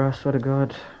gaming, bro. I swear to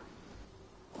God.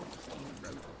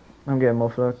 I'm getting more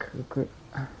flag. Quick.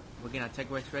 We're getting our tech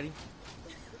wrecks ready.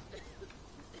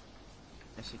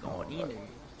 That shit going in there.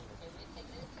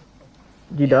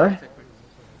 Did you die?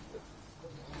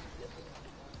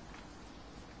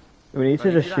 We need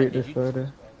to just shoot the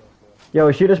spider.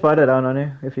 Yo, shoot the spider down on you,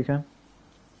 if you can.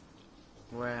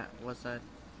 Where at? What side?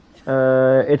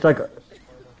 It's like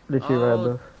literally right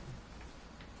above.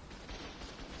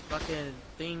 Fucking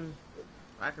thing.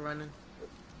 Rocket running.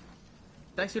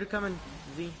 Thanks you to coming,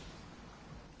 Z.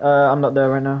 I'm not there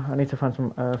right now. I need to find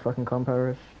some fucking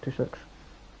compowers. 2 secs.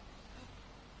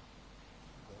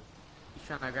 He's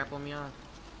trying to grapple me off.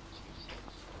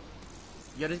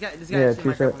 Yo, this guy Yeah, is 2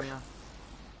 grapple secs. me off.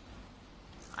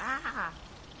 Ah!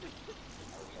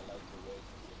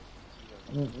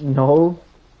 No.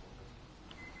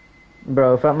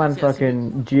 Bro, if that man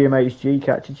fucking GMHG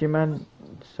catches you, man,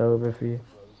 it's over for you.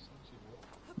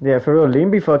 Yeah, for real,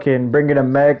 Lean be fucking bringing a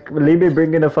mech. Lean be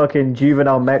bringing a fucking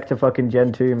juvenile mech to fucking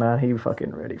Gen 2, man. He fucking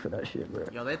ready for that shit, bro.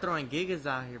 Yo, they throwing gigas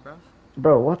out here, bro.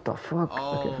 Bro, what the fuck?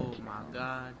 Oh my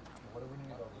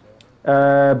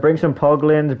god. Bring some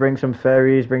poglins, bring some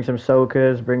fairies, bring some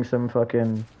soakers, bring some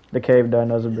fucking the cave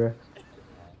dinosaur, bro.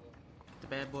 The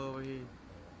bad boy over here.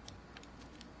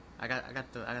 I got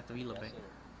the reload back.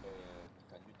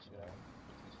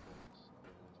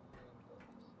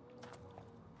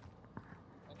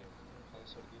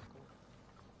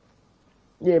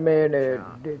 Yeah, man. Yeah.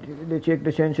 They check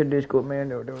the censor Discord, man.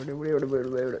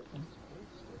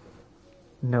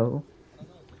 No.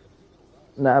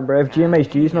 Nah, bro. If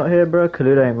GMHG's not Damn. here, bro,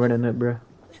 Kaluda ain't running it, bro.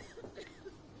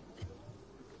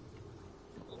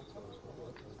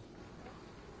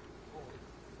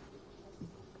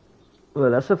 Well,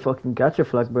 that's a fucking gacha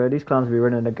flag, bro. These clowns be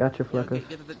running the gacha Yo, flaggers.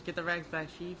 get the rags back,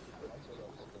 chief.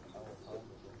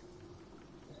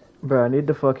 Bro, I need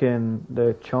the fucking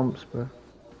the chomps, bro.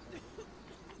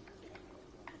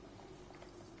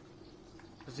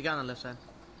 There's a guy on the left side.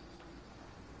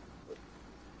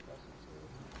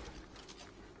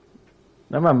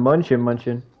 That man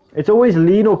munching. It's always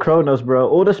Lino Kronos, bro.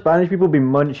 All the Spanish people be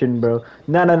munching, bro.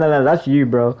 No, that's you,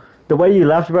 bro. The way you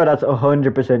laughed, bro, that's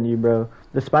 100% you, bro.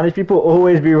 The Spanish people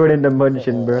always be running the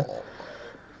munching, bro.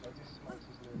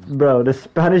 Bro, the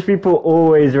Spanish people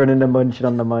always running the munching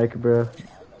on the mic, bro.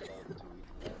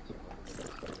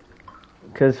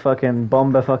 Cause fucking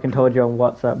Bomba fucking told you on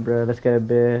WhatsApp, bro. Let's get a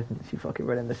beer. You fucking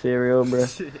running the cereal, bro.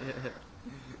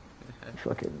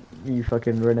 You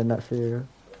fucking running that cereal.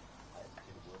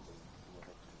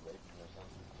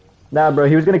 Nah, bro,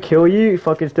 he was gonna kill you,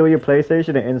 fucking steal your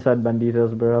PlayStation and inside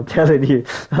Banditos, bro. I'm telling you,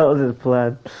 that was his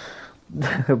plan.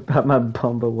 Batman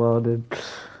Bomba wilded.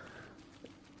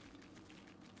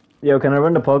 Yo, can I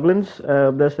run the Poglins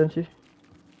up there, Senchi?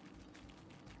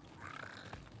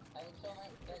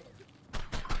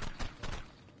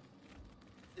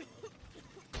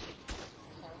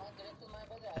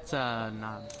 It's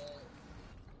nah.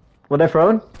 What they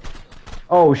throwing?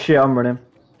 Oh shit, I'm running.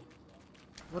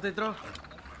 What they throw?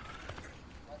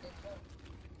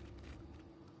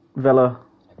 Vela.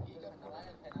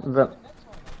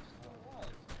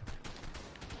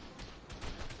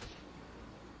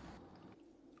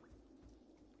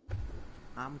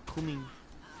 I'm coming.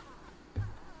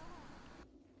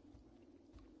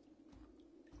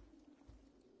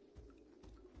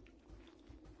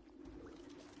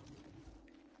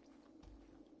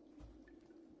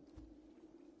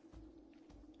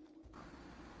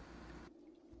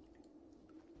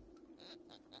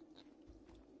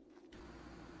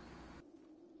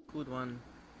 Good one.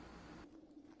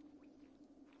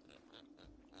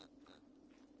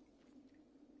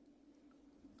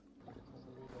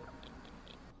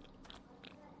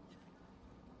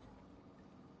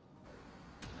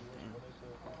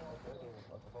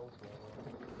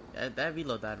 That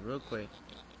reload that real quick.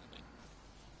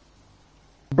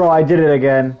 Bro, I did it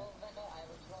again.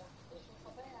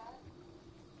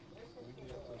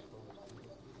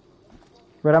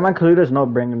 But that man Kaluda's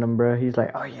not bringing them, bro. He's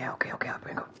like, oh yeah, okay, I'll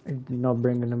bring them. He's not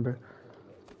bringing them, bro.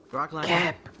 Rock line.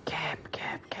 Cap.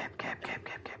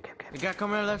 You got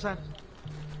coming on the left side.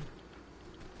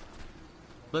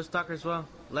 Bloodstalker as well.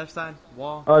 Left side.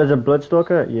 Wall. Oh, there's a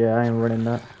Bloodstalker? Yeah, I ain't running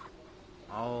that.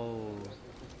 Oh.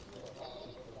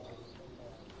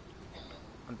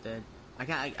 I'm dead. I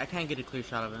can't get a clear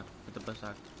shot of it with the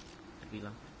Bloodstalker.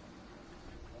 Vila.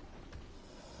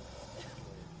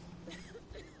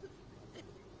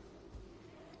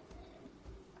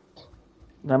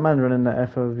 That man running the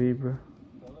FOV, bro.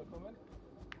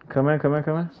 Come in.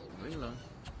 Reload.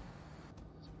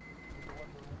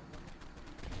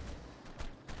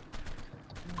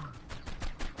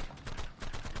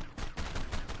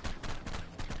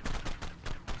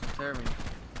 Serve me.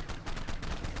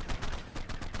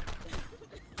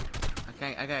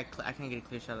 I can't get a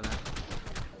clear shot of that.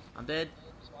 I'm dead.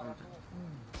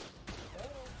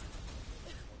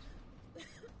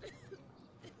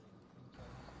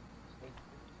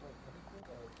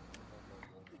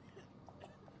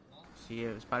 See,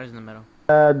 spiders in the middle.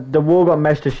 The wall got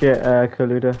meshed to shit,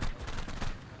 Kaluda.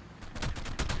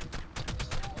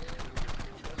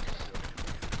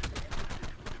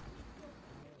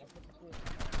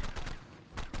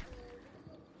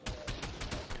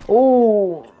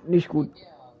 Oh, nicht gut.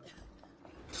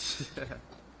 This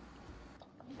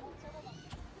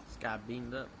guy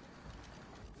beamed up.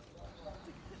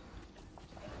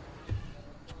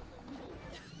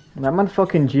 That man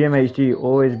fucking GMHG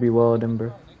always be wildin',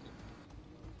 bro.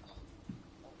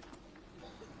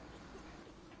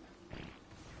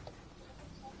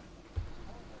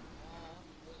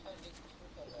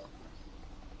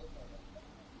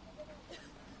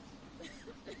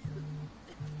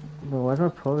 Bro, why's my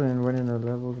problem running the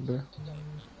levels, bro?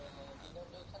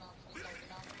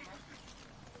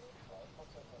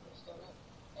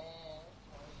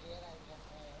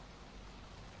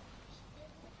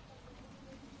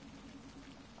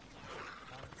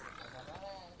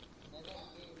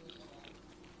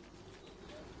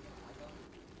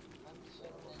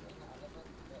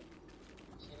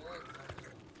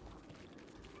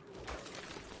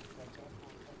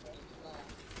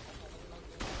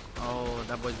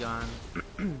 That boy's gone.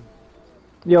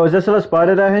 Yo, is there still a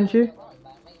spider there, Henchy?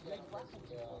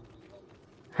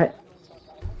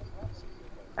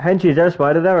 Henchy, is there a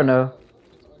spider there or no?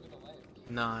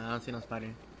 No, I don't see no spider.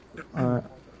 Alright.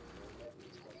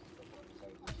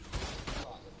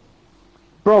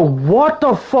 Bro, what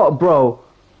the fuck, bro?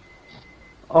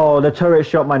 Oh, the turret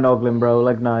shot my Noglin, bro.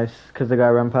 Like, nice. Because the guy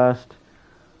ran past.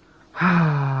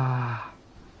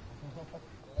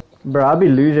 Bro, I'll be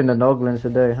losing the Noglins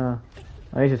today, huh?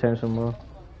 I need to send some more.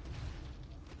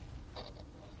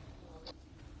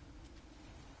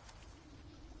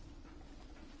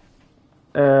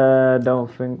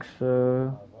 Don't think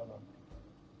so.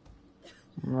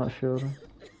 I'm not sure.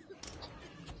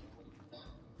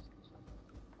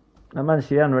 That man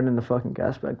Cian running the fucking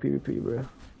gas bag PvP, bro.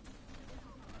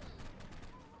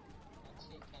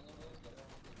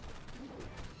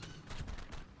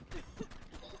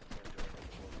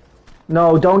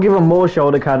 No, don't give him more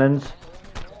shoulder cannons.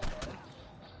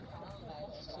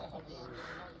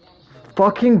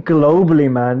 Fucking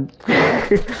globally, man.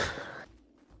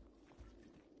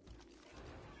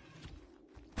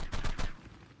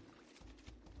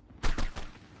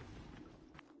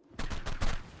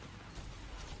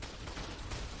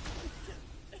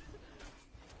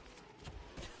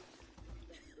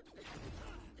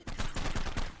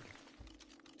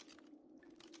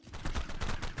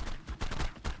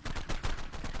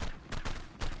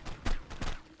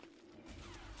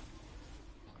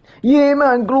 Yeah,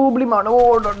 man, globally, man.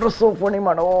 Oh, that's so funny,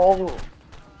 man. Oh.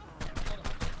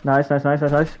 Nice.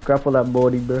 Grapple that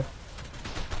body, bro.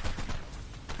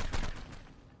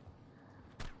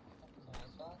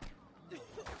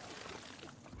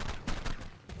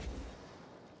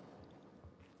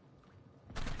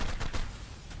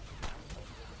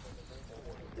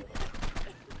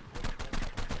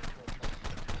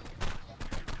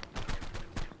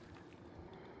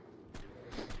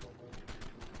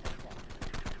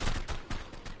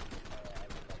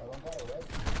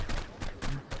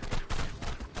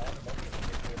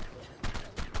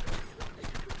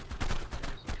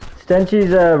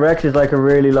 Stenchy's Rex is like a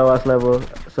really low ass level,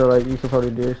 so like you could probably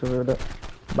do something with that.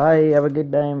 Bye, have a good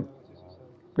time.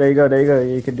 There you go,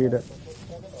 you can do that.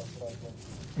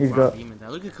 He's Wow, got. demons. Now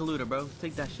look at Kaluta, bro.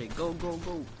 Take that shit. Go.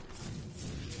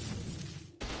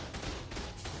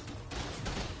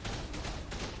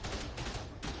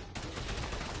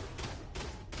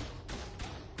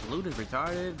 Kaluta's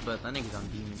retarded, but that nigga's on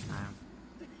demons now.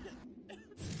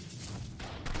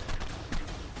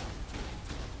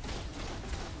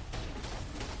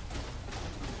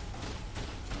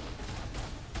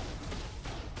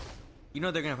 You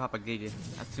know they're gonna pop a Giga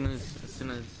as soon as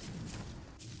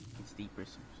it's deeper.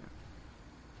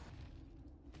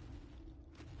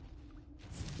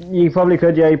 You probably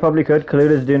could, yeah, you probably could.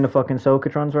 Kaluta's doing the fucking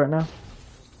Sokatrons right now.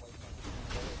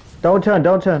 Don't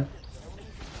turn.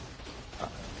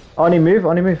 Only move.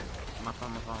 My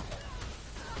fault.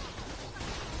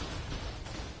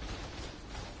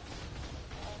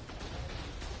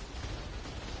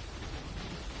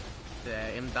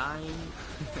 I'm dying.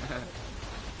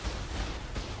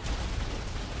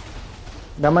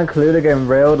 That man Kaluta getting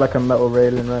railed like a metal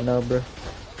railing right now, bro.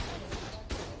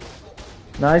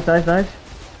 Nice.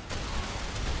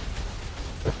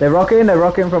 They're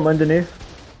rocking from underneath.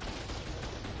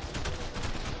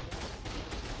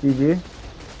 GG.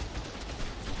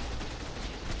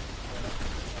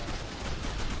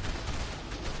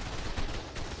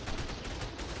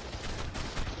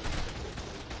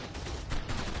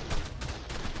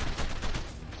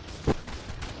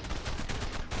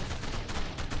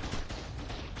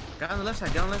 Get on the left side,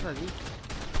 Z.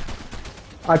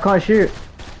 I can't shoot.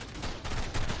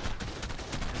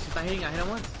 It's just not hitting, I hit him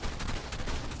once.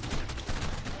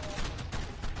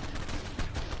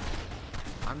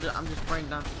 I'm just spraying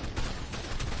down.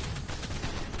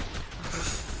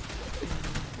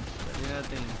 Yeah,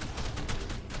 thing.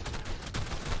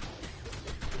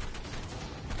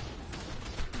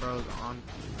 Bro's on.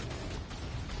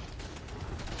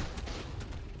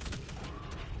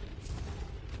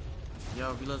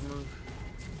 Yo, reload move.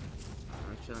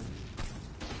 I'm chilling.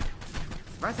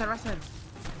 Right side.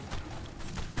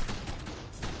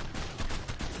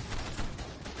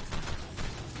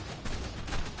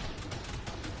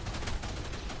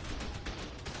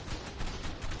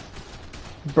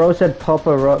 Bro said pop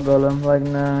a rock golem, like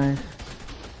nice.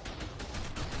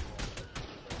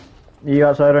 You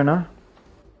outside right now?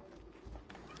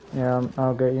 Yeah,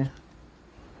 I'll get you.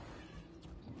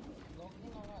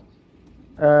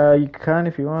 You can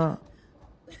if you want.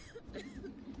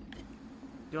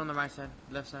 Do on the right side,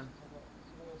 left side.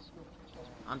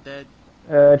 I'm dead.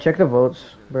 Check the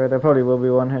votes, bro. There probably will be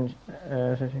one hinge.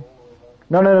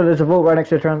 No, no, no, there's a vault right next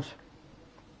to the trans.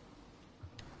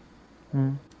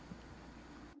 Hmm.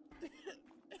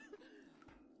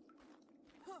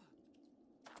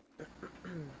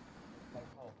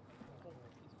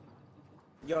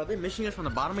 Yo, are they missing us from the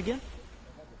bottom again?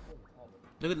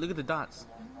 Look at the dots.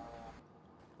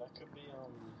 That could be,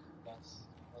 that's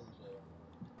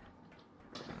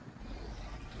NJ.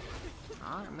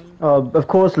 I mean, Oh, of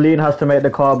course, Lean has to make the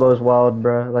carbos wild,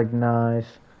 bro. Like, nice.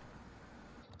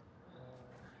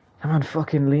 Come on,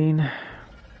 fucking Lean.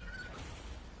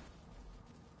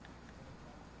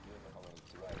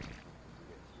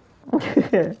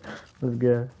 Let's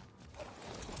go.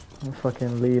 I'm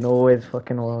fucking Lean, always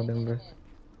fucking wilding, bro.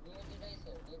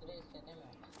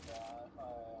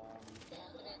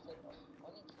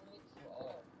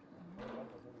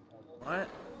 what?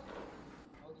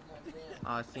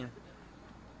 Oh, I see him.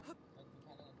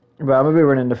 But I'm gonna be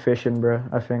running the fishing, bro,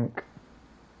 I think.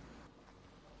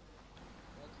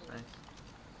 Nice.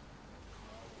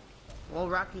 Well,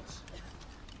 rockets.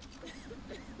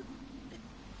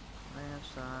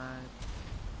 Left side.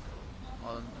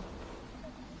 Oh.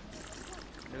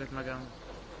 There's my gun.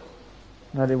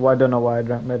 I don't know why I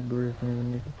drank med brew.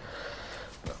 Even need it.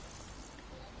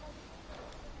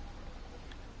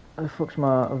 The fuck's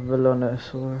my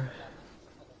Velonosaurus?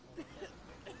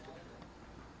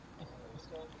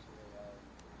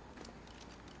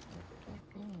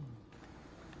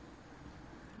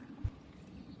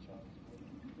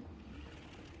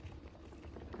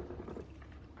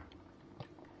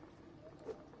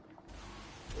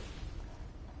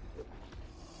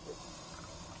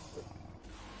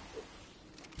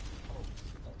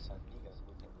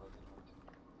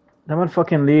 That man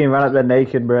fucking Lee ran up there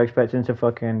naked, bro, expecting to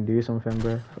fucking do something,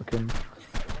 bro. Fucking.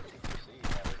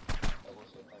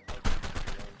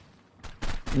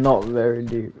 Not very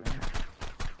deep.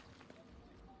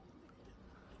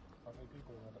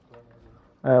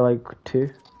 Like 2.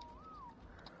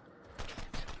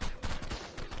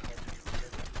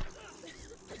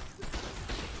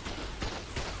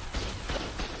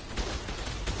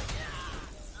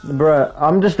 Bruh,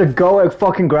 I'm just a go at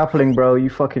fucking grappling, bro. You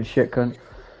fucking shit cunt.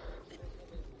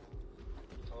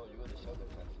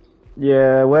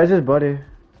 Yeah, where's his body?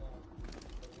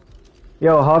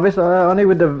 Yo, Harvest, Oni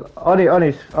with the Oni,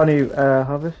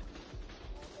 Harvest.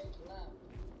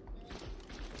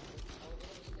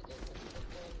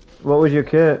 What was your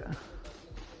kit?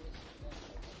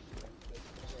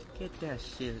 Get that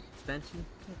shit, Stenchy.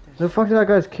 The fuck did that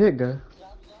guy's kit go?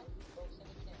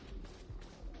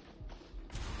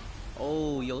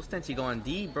 Oh, yo, Stenchy going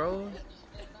deep, bro.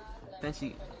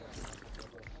 Stenchy.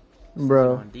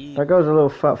 Bro, that guy's a little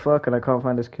fat fuck and I can't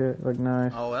find his kit. Like,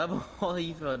 nice. Oh, that ball,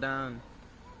 he fell down.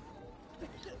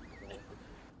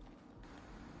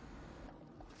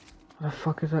 What the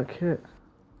fuck is that kit?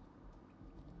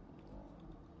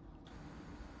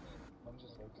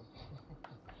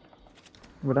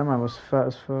 But that man was fat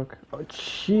as fuck. Oh,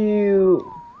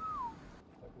 chill.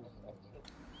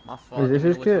 My fault. Is this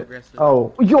his kit? Aggressive.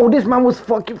 Oh, yo, this man was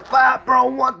fucking fat, bro.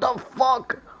 What the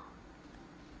fuck?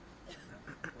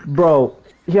 Bro,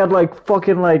 he had like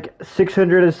fucking like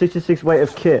 666 weight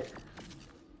of kit.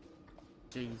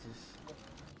 Jesus.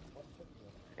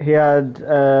 He had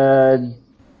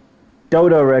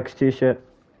Dodo Rex t-shirt.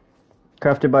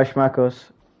 Crafted by Schmackos.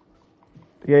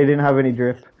 Yeah, he didn't have any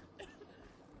drip.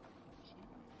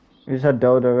 He just had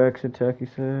Dodo Rex and turkey,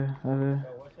 so...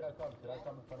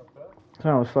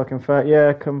 That was fucking fat.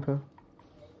 Yeah, come per.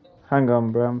 Hang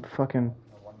on, bro. I'm fucking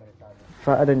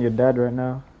fatter than your dad right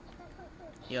now.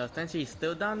 Yo, Stenchy's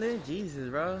still down there? Jesus,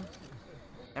 bro.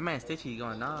 That man Stitchy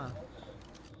going nah.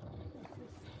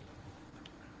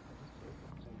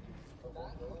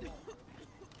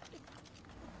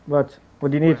 What?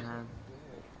 What do you need?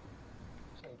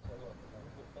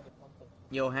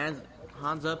 Yo, hands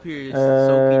up here is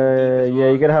soaking deep as well.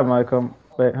 Yeah, you gotta have my comp.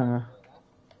 Wait, hang on.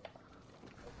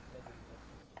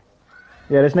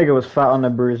 Yeah, this nigga was fat on the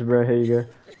bruise, bro. Here you go.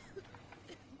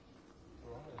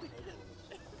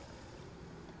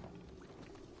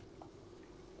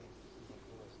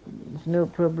 It's no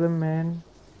problem, man.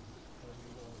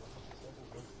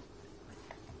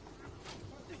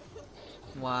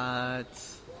 What?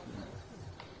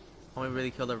 Homie really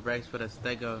killed a Rex with a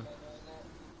Stego.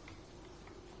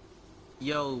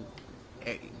 Yo,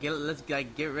 let's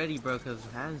get ready, bro, cause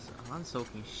Han's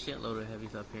soaking shitload of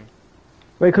heavies up here.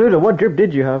 Wait, Cluedo, what drip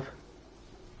did you have?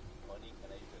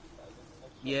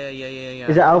 Yeah.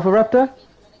 Is it Alpha Raptor?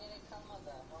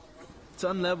 It's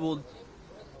unleveled.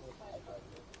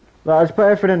 Like, I just put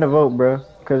everything in the vote, bro,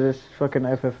 cause it's fucking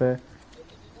FFA.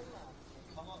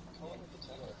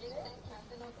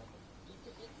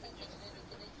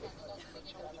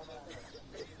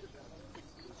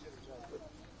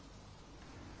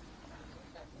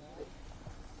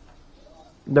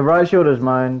 The right shoulder's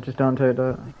mine. Just don't take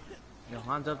that. Yo,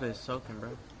 Hans up is soaking, bro.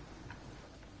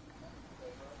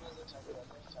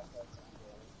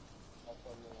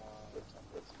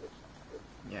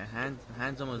 Yeah,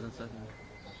 hands almost in soaking.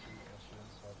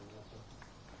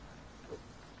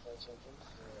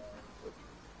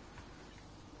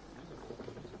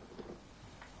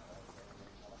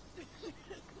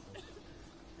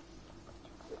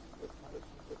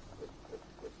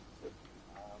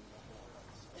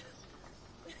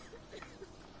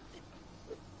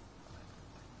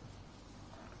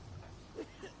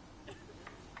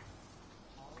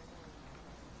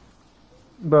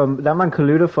 Bro, that man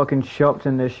Kaluda fucking shocked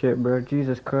in this shit, bro.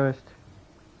 Jesus Christ.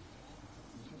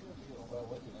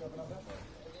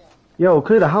 Yo,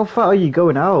 Kaluda, how far are you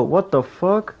going out? What the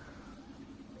fuck?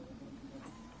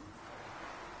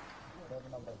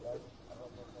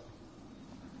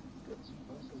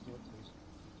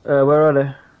 Where are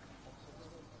they?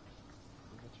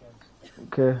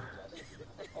 Okay.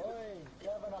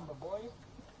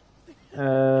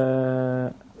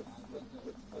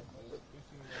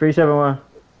 371.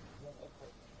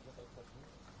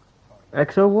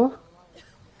 EXO what?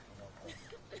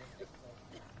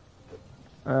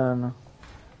 No.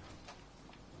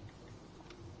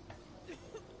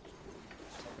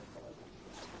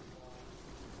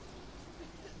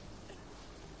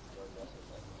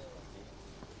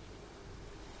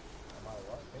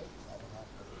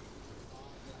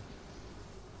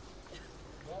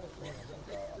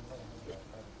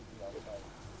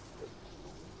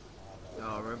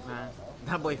 Oh, rip, man.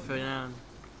 That boy fell down.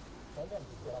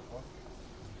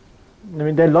 I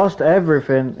mean, they lost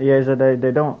everything. Yeah, so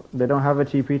they don't have a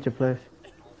TP to place.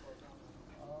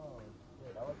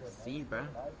 See, bro.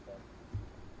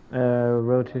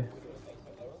 Roti.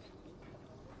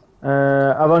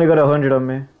 I've only got 100 on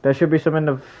me. There should be some in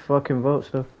the fucking vote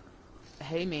stuff.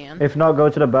 Hey, man. If not, go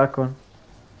to the back one.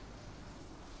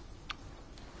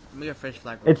 Let me get a fresh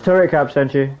flag. It's turret cap,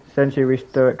 Senchi. Senchi, we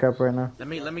turret cap right now. Let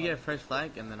me get a fresh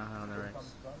flag and then I'll have on the Rex.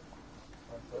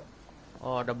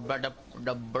 Oh, the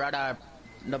brother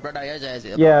is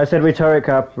Yeah, I said we turret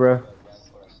cap, bro.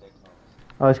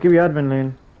 Oh, let's give you admin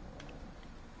lane.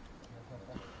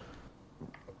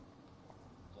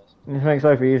 This makes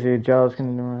life easy. Giles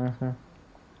can do it after.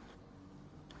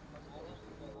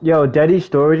 Yo, Daddy's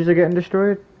storages are getting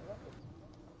destroyed.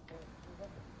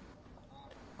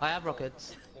 I have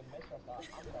rockets.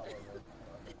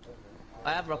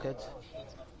 I have rockets.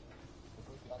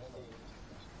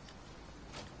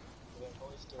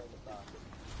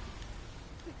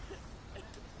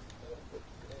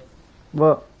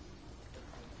 What?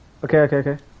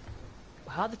 Okay.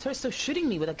 How the turret still shooting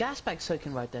me with a gas bag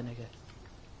soaking right there, nigga?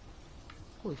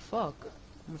 Holy fuck.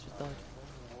 Almost just died.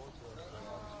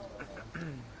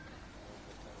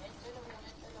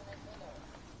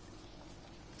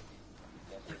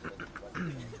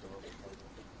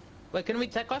 Wait, can we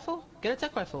tech rifle? Get a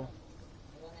tech rifle.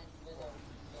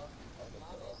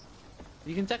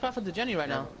 You can tech rifle to Jenny right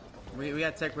now. We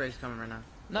got tech race coming right now.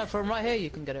 No, from right here you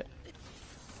can get it.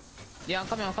 Yeah, I'm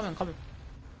coming.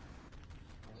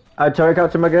 I turret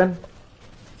cap him again.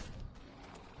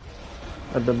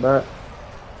 At the back.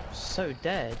 So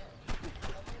dead.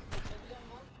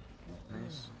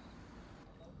 Nice.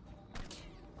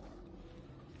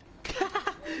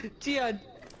 Gian.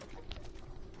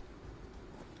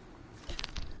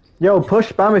 Yo,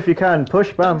 push spam if you can.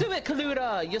 Push spam. Don't do it,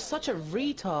 Kaluda! You're such a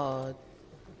retard.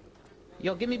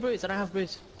 Yo, give me Bruce. I don't have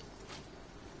Bruce.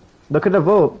 Look at the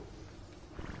vote.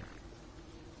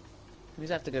 We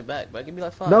just have to go back, but give me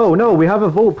like 5. No, we have a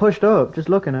vote pushed up. Just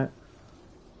looking at.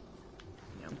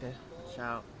 Yep. Okay.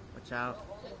 Watch out.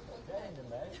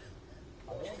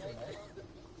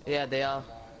 Yeah, they are.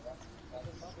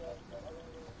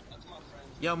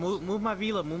 Yo, move my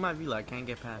Vila. I can't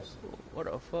get past. What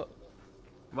the fuck?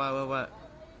 What?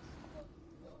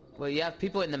 Well, you have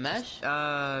people in the mesh?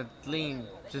 Lean.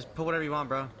 Just put whatever you want,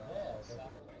 bro.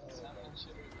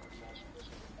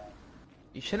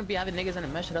 You shouldn't be having niggas in the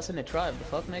mesh with us in the tribe. The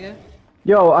fuck, nigga?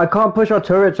 Yo, I can't push our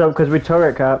turrets up because we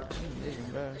turret capped.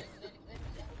 Bro.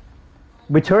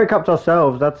 We turret capped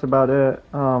ourselves. That's about it.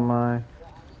 Oh my.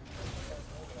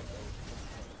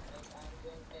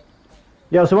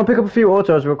 Yo, someone pick up a few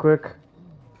autos real quick.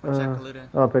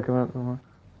 I'll pick them up.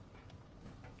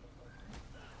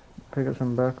 Pick up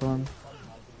some back ones.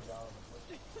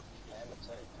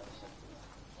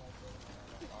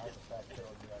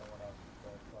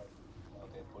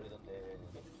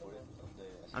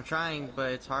 I'm trying,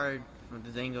 but it's hard with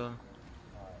this angle.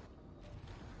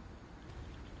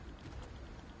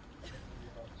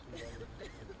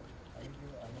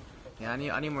 Yeah, I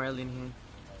need more alien here.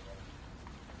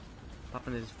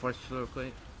 Popping this force real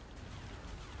quick.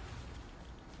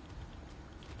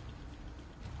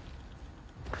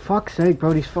 Fuck's sake,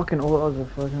 bro, these fucking autos are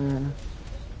fucking...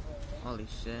 Holy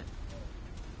shit.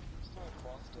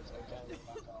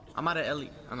 I'm out of Ellie,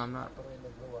 and I'm not.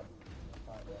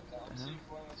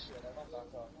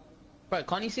 Bro,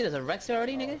 can't you see there's a Rex here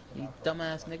already, nigga? You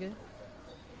dumbass nigga.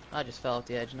 I just fell off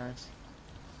the edge, nice.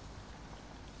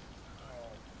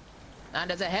 And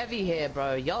there's a heavy here,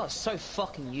 bro. Y'all are so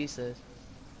fucking useless.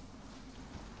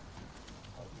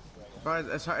 Bro,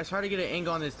 it's hard to get an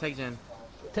angle on this tech gen.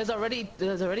 There's already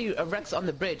a Rex on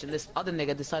the bridge, and this other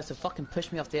nigga decides to fucking push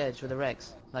me off the edge with a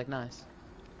Rex. Like, nice.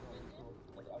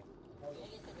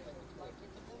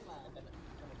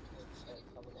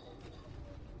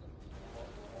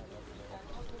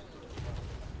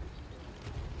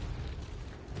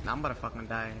 Nah, I'm about to fucking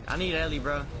die. I need Ellie,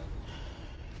 bro.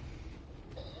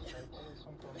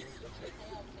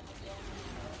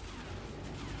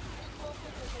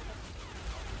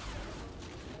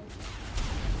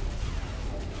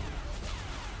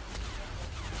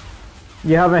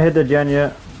 You haven't hit the gen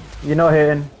yet. You're not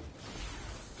hitting.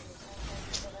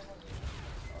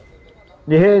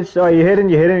 You hit, sorry, you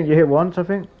hit once, I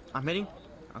think. I'm hitting?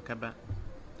 Okay, bet.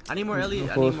 I need more Ellie,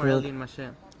 I need more Ellie in my shit.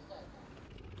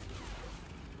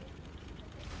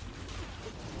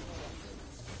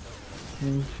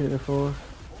 Shoot the force.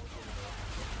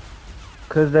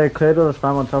 Cause they cleared all the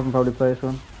spam on top and probably placed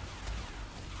one.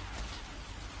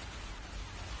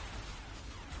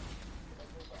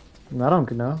 I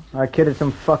don't know. I kidded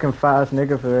some fucking fat ass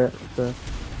nigga for it, so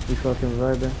he fucking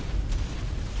vibing.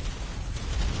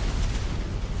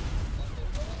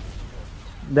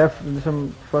 There's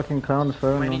some fucking clowns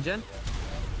throwing Many them.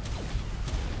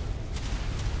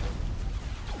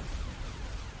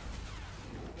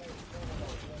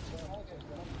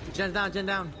 gen? Gen down, gen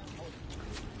down.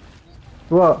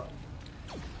 What?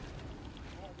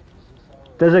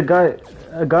 There's a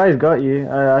guy's got you.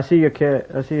 I see your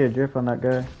kit. I see your drip on that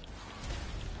guy.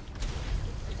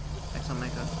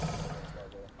 Exomaker.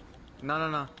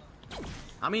 No.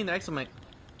 I mean the Exomake.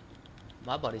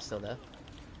 My body's still there.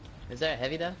 Is there a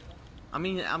heavy there? I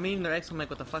mean their Exomake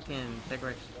with the fucking Tech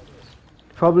Rex.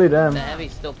 Probably them. The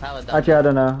heavy's still powered down. Actually, I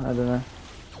don't know.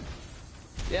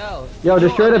 Yo,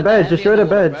 destroy the bed. Destroy the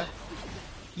bed.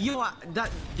 Yo,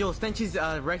 Stenchy's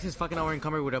Rex is fucking over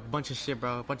encumbered with a bunch of shit,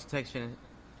 bro. A bunch of tech shit.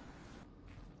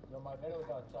 Yo, my bed was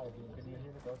outside, dude. Can you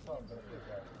hear the ghost sound?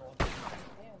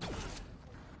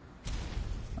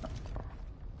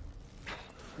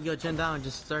 Yo, gen down,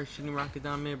 just start shooting rocket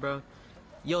down mid, bro.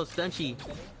 Yo, Stenchy,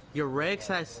 your Rex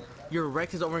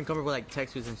is over encumbered with like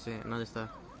textures and shit and other stuff.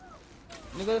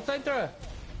 Nigga, the flamethrower.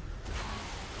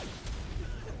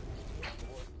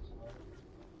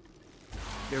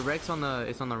 Your Rex it's on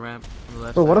the ramp on the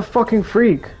left Bro, side. what a fucking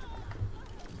freak.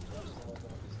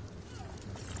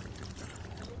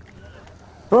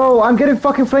 Bro, I'm getting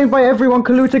fucking flamed by everyone.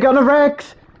 Kaluta, get on a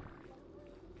Rex.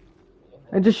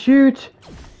 And just shoot.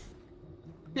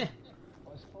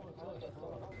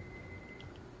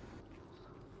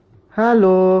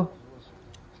 Hello.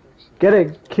 Get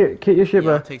it. Kit your shit, Yeah,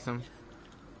 bro. I'll take some.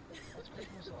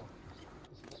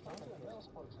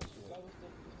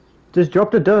 Just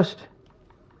drop the dust.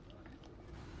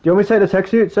 Do you want me to take the tech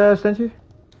suits, Stenchy?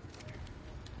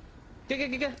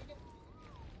 Get.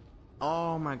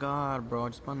 Oh my god, bro,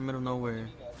 just spawned in the middle of nowhere.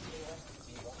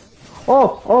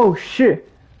 Oh shit.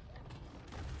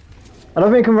 I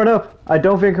don't think it can run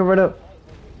up.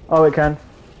 Oh, it can.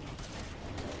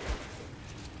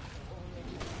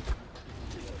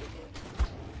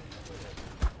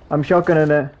 I'm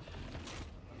shotgunning it.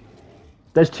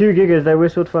 There's 2 gigas, they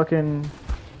whistled fucking...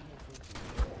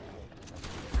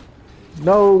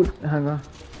 No, hang on.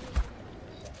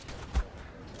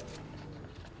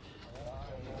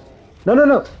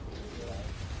 No.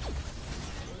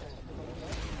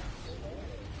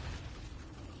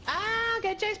 Ah,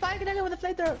 get chased by a nigga with a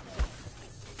flamethrower.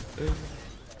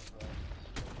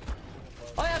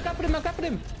 Oh yeah, I got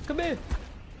him. Come here.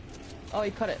 Oh, he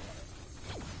cut it.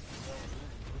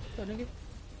 Go, nigga.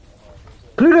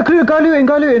 Clear, guy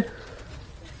looting.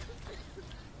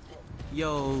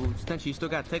 Yo, Stenchy, you still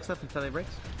got tech stuff until they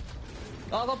breaks?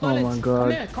 Oh, I got bullets. my God.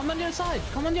 Come here, come on the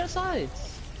other side.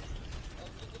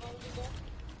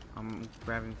 I'm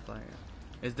grabbing fire.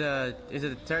 Is it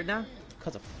the turret down?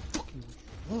 Cause of fucking...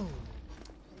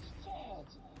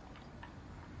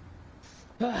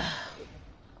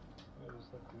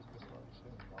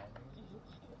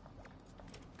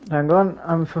 Hang on,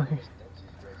 I'm fucking...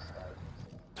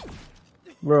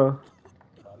 Bro.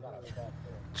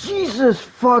 Jesus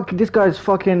fuck, this guy's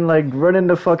fucking like running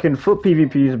the fucking foot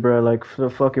PvPs, bro, like for the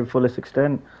fucking fullest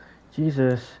extent.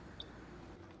 Jesus.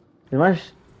 Is my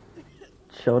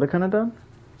shoulder kind of done?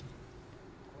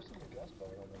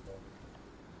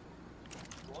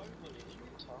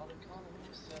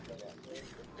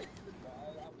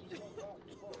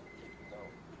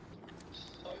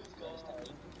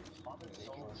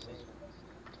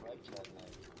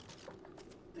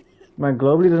 Man,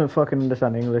 Globally doesn't fucking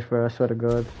understand English, bro. I swear to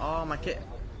God. Oh, my kid.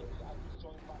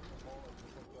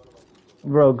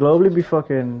 Bro, Globally be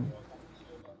fucking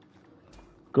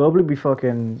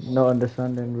not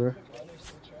understanding, bro.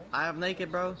 I have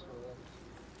naked, bro.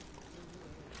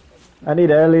 I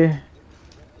need Ellie.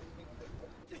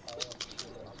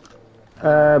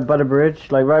 By the bridge,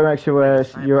 like right next to where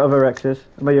your other Rex is.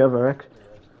 By your other Rex.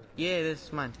 Yeah, this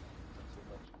is mine.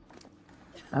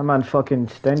 That man fucking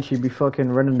Stenchy be fucking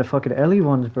running the fucking Ellie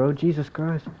ones, bro. Jesus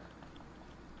Christ.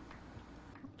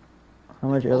 How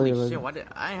much Ellie Holy was shit, it? why did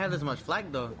I ain't have this much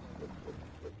flag though?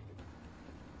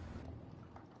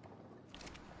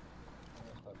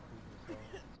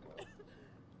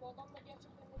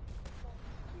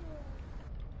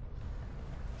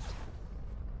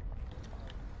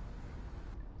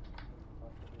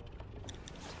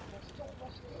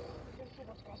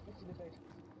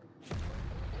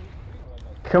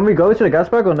 Can we go to the gas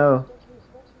bag or no?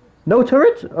 No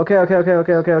turrets? Okay. I'm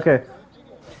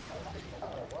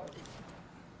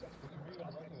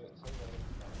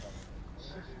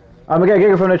gonna get a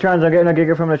Giga from the trans. I'm getting a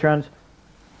Giga from the trans.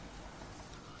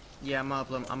 Yeah, I'm gonna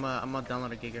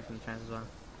download a Giga from the trans as well.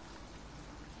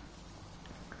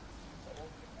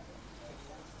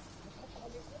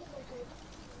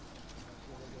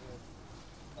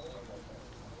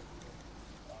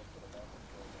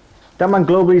 That man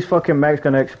Globaly's fucking mech's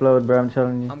gonna explode, bro. I'm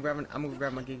telling you. I'm gonna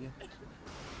grab my Giga.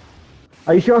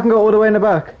 Are you sure I can go all the way in the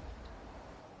back?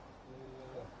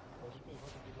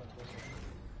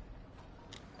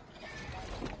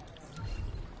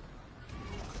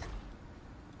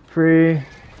 Three,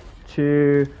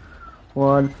 2,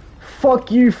 1. Fuck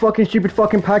you, fucking stupid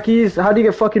fucking packies. How do you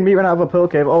get fucking meat right out of a pearl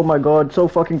cave? Oh my god, so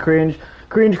fucking cringe.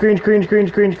 Cringe.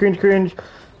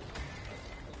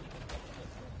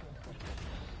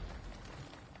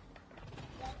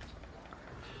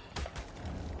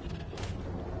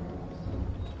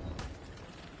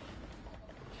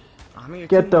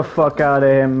 Get the fuck out of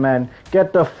him, man.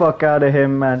 Get the fuck out of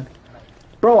him, man.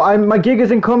 Bro, my gig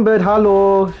is encumbered.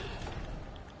 Hello.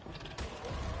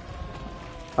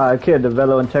 I killed the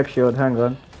Velo and tech shield. Hang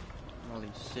on.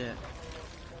 Holy shit.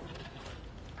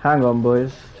 Hang on,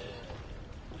 boys.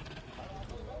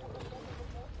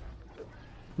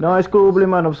 Nice Globally,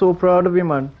 man. I'm so proud of you,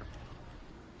 man.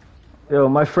 Yo,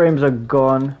 my frames are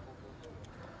gone.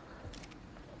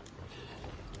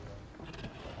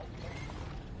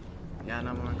 Yeah,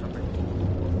 no, I'm unencumbered.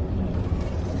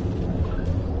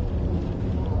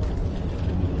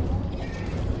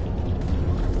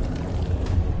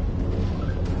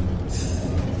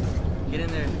 Get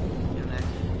in there. Get in there.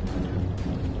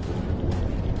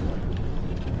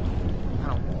 I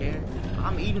don't care.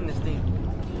 I'm eating this thing.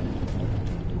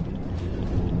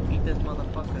 Eat this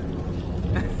motherfucker.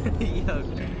 Yo.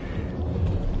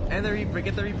 And the Reaper.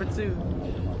 Get the Reaper too.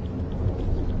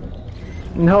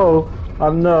 No,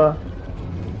 I'm not.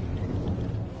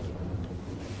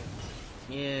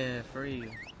 Yeah,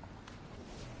 free.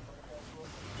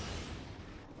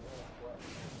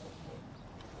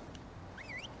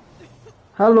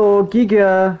 Hello,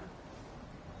 Giga.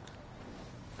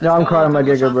 No, I'm crying my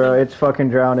let's go Giga, bro. shopping. It's fucking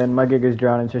drowning. My Giga's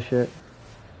drowning to shit.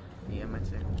 Yeah, mine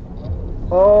too.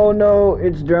 Oh no,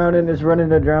 it's drowning. It's running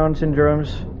the drown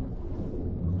syndromes.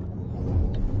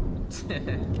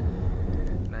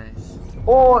 Nice.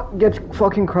 Oh, gets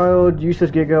fucking cryoed. Useless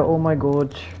Giga. Oh my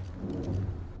god.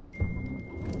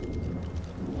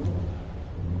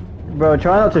 Bro,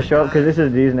 try not to shop, cause this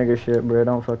is these nigga shit, bro.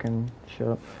 Don't fucking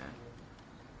shop.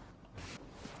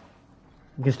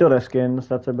 You can steal their skins,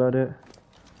 that's about it.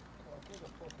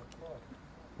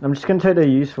 I'm just gonna take the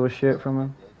useful shit from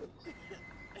them.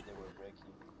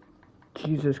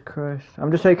 Jesus Christ.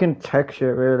 I'm just taking tech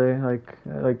shit, really,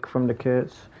 like from the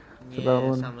kits. It's Yeah, about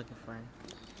that's one. what I'm looking for.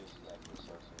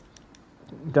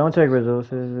 Don't take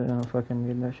resources, I don't fucking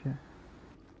need that shit.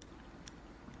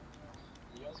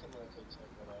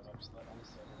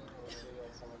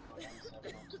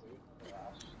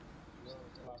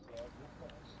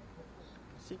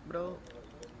 Sick, bro.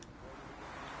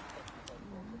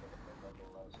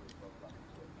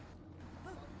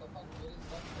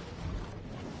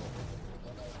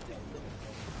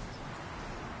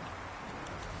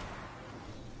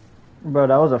 Bro,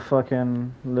 that was a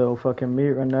fucking little fucking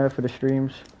meat right there for the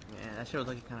streams. Yeah, that shit was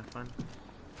looking kind of fun.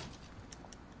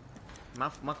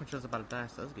 My control's about to die,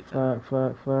 so let's get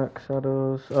Flak,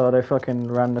 saddles. Oh, they fucking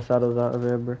ran the saddles out of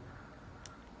here, bro.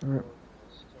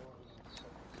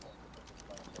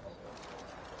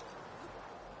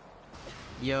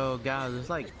 Yo, guys,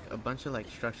 there's like a bunch of like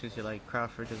structures you like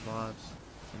craft for just mobs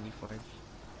and you forge.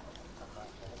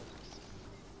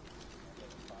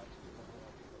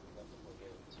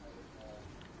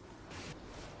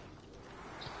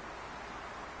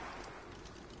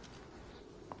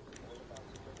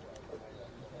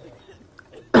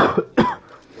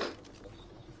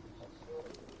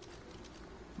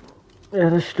 Yeah,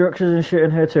 there's structures and shit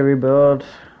in here to rebuild.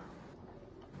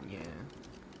 Yeah.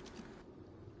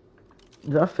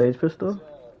 Is that a phase pistol?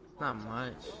 Not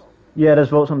much. Yeah, there's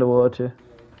vaults underwater too.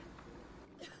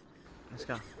 Let's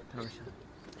go.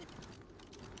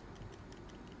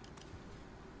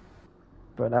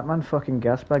 Bro, that man fucking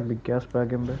gasbag be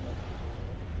gasbagging, bro.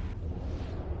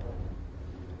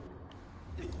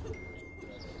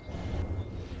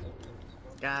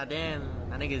 God damn,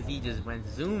 that nigga Z just went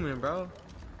zooming, bro.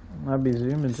 I'd be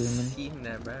zooming. Seen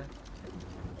that, bro.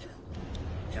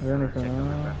 I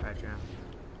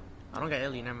don't got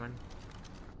Ellie, never mind.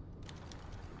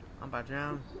 I'm about to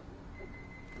drown.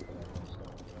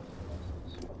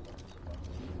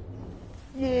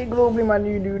 Yeah, globally, man,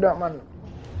 you do that, man.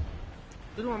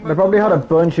 One, they probably had a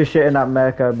bunch of shit in that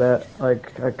mech, I bet.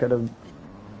 Like, I could have.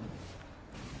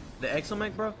 The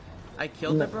exomech, bro? I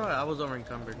killed it, bro. I was over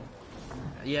encumbered.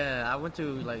 Yeah, I went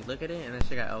to like look at it and that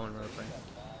shit got Owen real quick.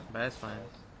 But that's fine.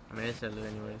 I mean, it's a loot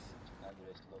anyways.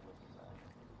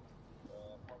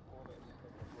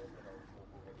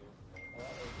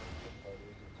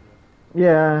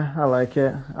 Yeah, I like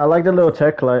it. I like the little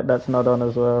tech light that's not on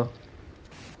as well.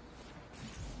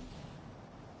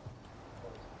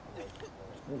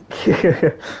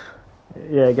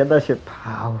 Yeah, get that shit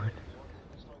powered.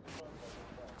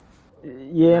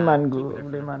 Yeah, man,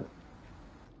 globally, man.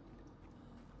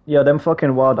 Yeah, them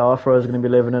fucking wild Arthros gonna be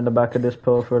living in the back of this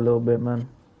pool for a little bit, man.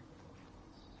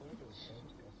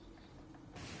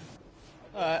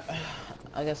 Alright,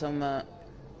 I guess I'm gonna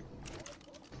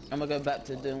go back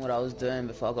to doing what I was doing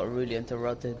before I got really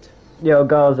interrupted. Yo,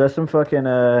 guys, there's some fucking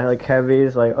like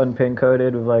heavies, like unpin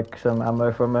coded with like some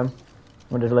ammo from them.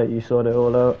 We'll just let you sort it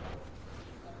all out.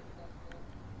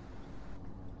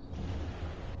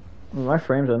 My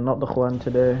frames are not the one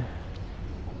today.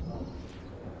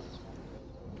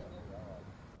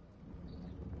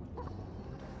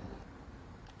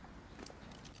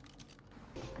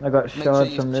 I got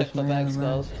shards from this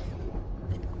man.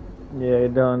 Yeah, you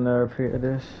don't repeat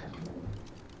this.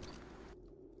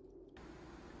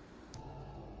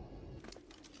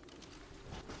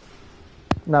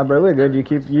 Nah, bro, we're good. You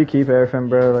keep everything,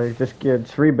 bro. Like, just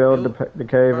rebuild the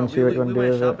cave and see what you want to do with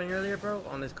it. We went shopping earlier, bro,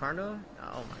 on this car note.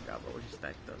 Oh my god, bro, we're just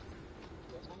stacked up.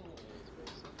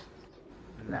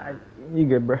 Nah, you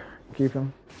good, bro. Keep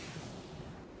him.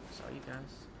 Saw you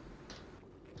guys.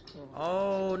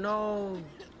 Oh no!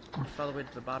 I fell all the way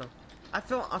to the bottom. I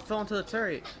fell into the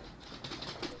turret.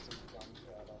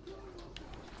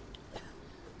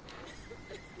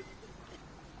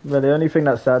 But the only thing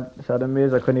that's sad in me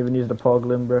is I couldn't even use the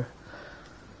Poglin, bro.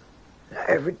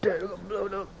 Every day I got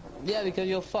blown up. Yeah, because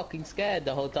you're fucking scared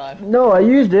the whole time. No, I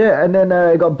used it and then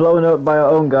it got blown up by our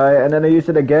own guy, and then I used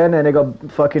it again and it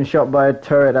got fucking shot by a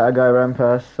turret that a guy ran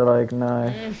past. So like, nah.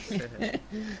 The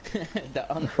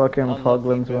fucking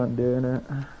Poglins weren't doing it.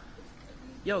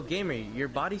 Yo, gamer, your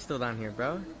body's still down here,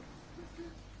 bro.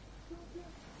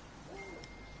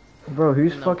 Bro,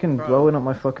 who's fucking blowing up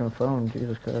my fucking phone?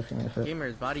 Jesus Christ, give me a sec.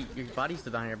 Gamer's body, your body's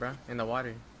still down here, bro, in the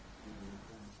water.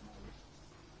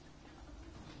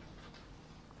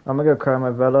 I'm gonna go cry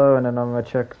my velo and then I'm gonna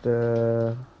check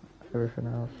the everything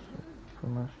else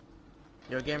from us.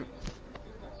 Yo, game,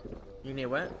 you need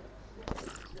what?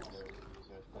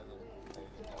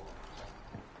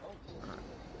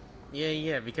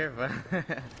 Yeah, be careful.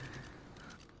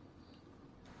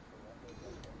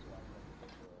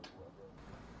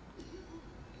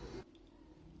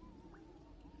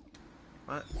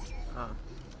 What?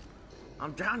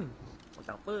 I'm drowning. What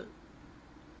the fuck?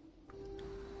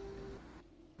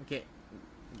 Okay.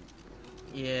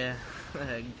 Yeah.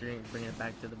 Bring it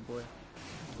back to the boy.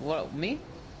 What, me?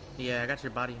 Yeah, I got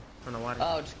your body from the water.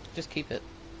 Oh, just keep it.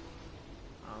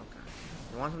 Oh,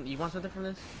 okay. You want something from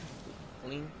this?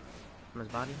 Clean? From his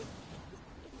body?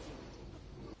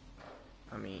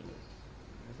 I mean,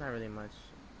 it's not really much.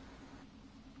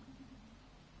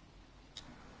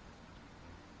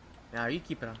 Nah, you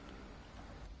keep it on.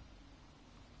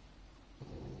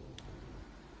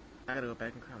 I gotta go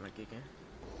back and cry my gig again.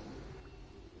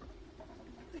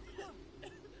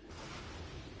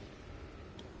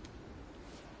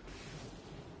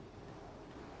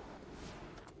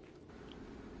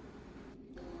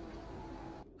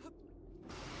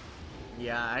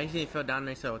 Yeah, I actually fell down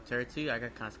next to a turret too. I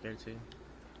got kind of scared too.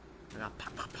 I got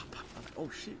pop, pop, pop, pop. I was like,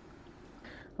 oh shit.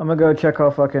 I'm gonna go check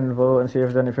our fucking vault and see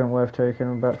if there's anything worth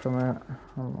taking back from it.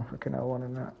 I'm fucking L1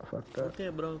 in that. Fuck that. Okay,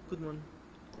 bro. Good one.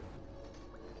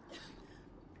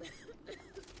 Yeah,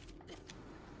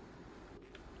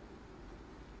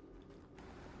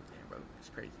 bro. It's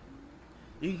crazy.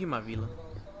 You can get my villa.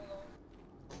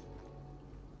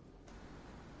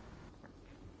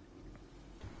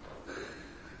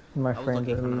 My I was friends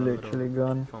looking are from a literally little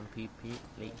gone. From PP.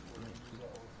 Late.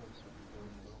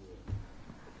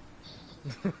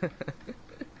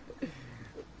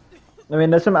 I mean,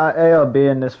 there's some ARB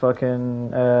in this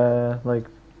fucking, like,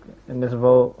 in this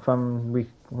vault from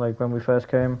when we first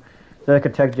came. There's like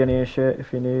a tech Jenny and shit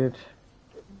if you need.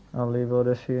 I'll leave all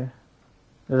this here.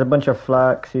 There's a bunch of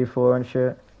flak, C4 and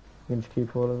shit. You can just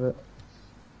keep all of it.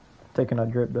 Taking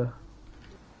that drip though.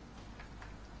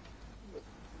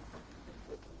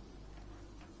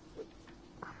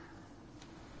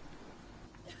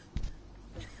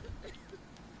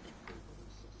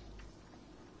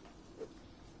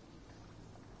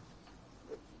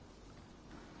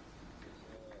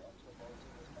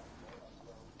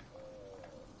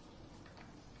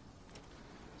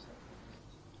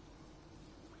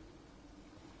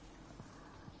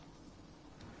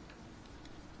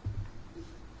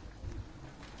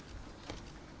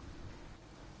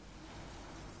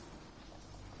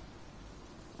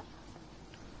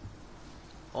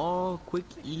 All quick,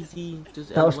 easy.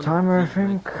 Just That was L1 timer, I feet,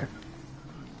 think.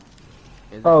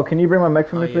 Is Oh, it? can you bring my mech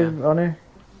for me, Oh, yeah. please, Oni?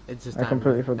 It's just I timer.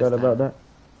 completely forgot This about time.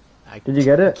 that. Did you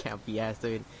get it? Can't be asked,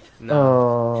 dude. No.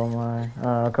 Oh my.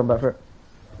 I'll come back for it.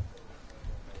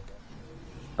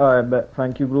 Alright, bet.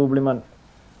 Thank you, Globally, man.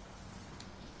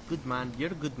 Good man.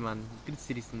 You're a good man. Good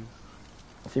citizen.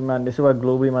 See, man, this is why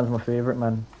Globally man's my favorite,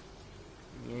 man.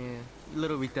 Yeah. A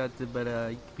little retarded, but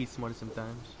you can be smart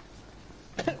sometimes.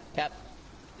 Cap.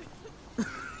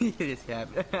 You just cap.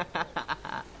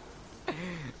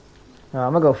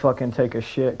 I'm gonna go fucking take a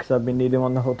shit, because I've been needing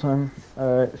one the whole time.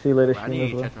 Alright, see you later, I stream need as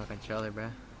to well. check my controller,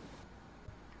 bro.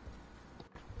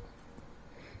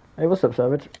 Hey, what's up,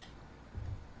 Savage?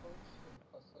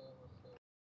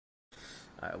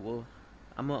 Alright, well,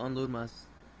 I'm gonna unload my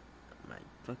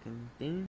fucking thing.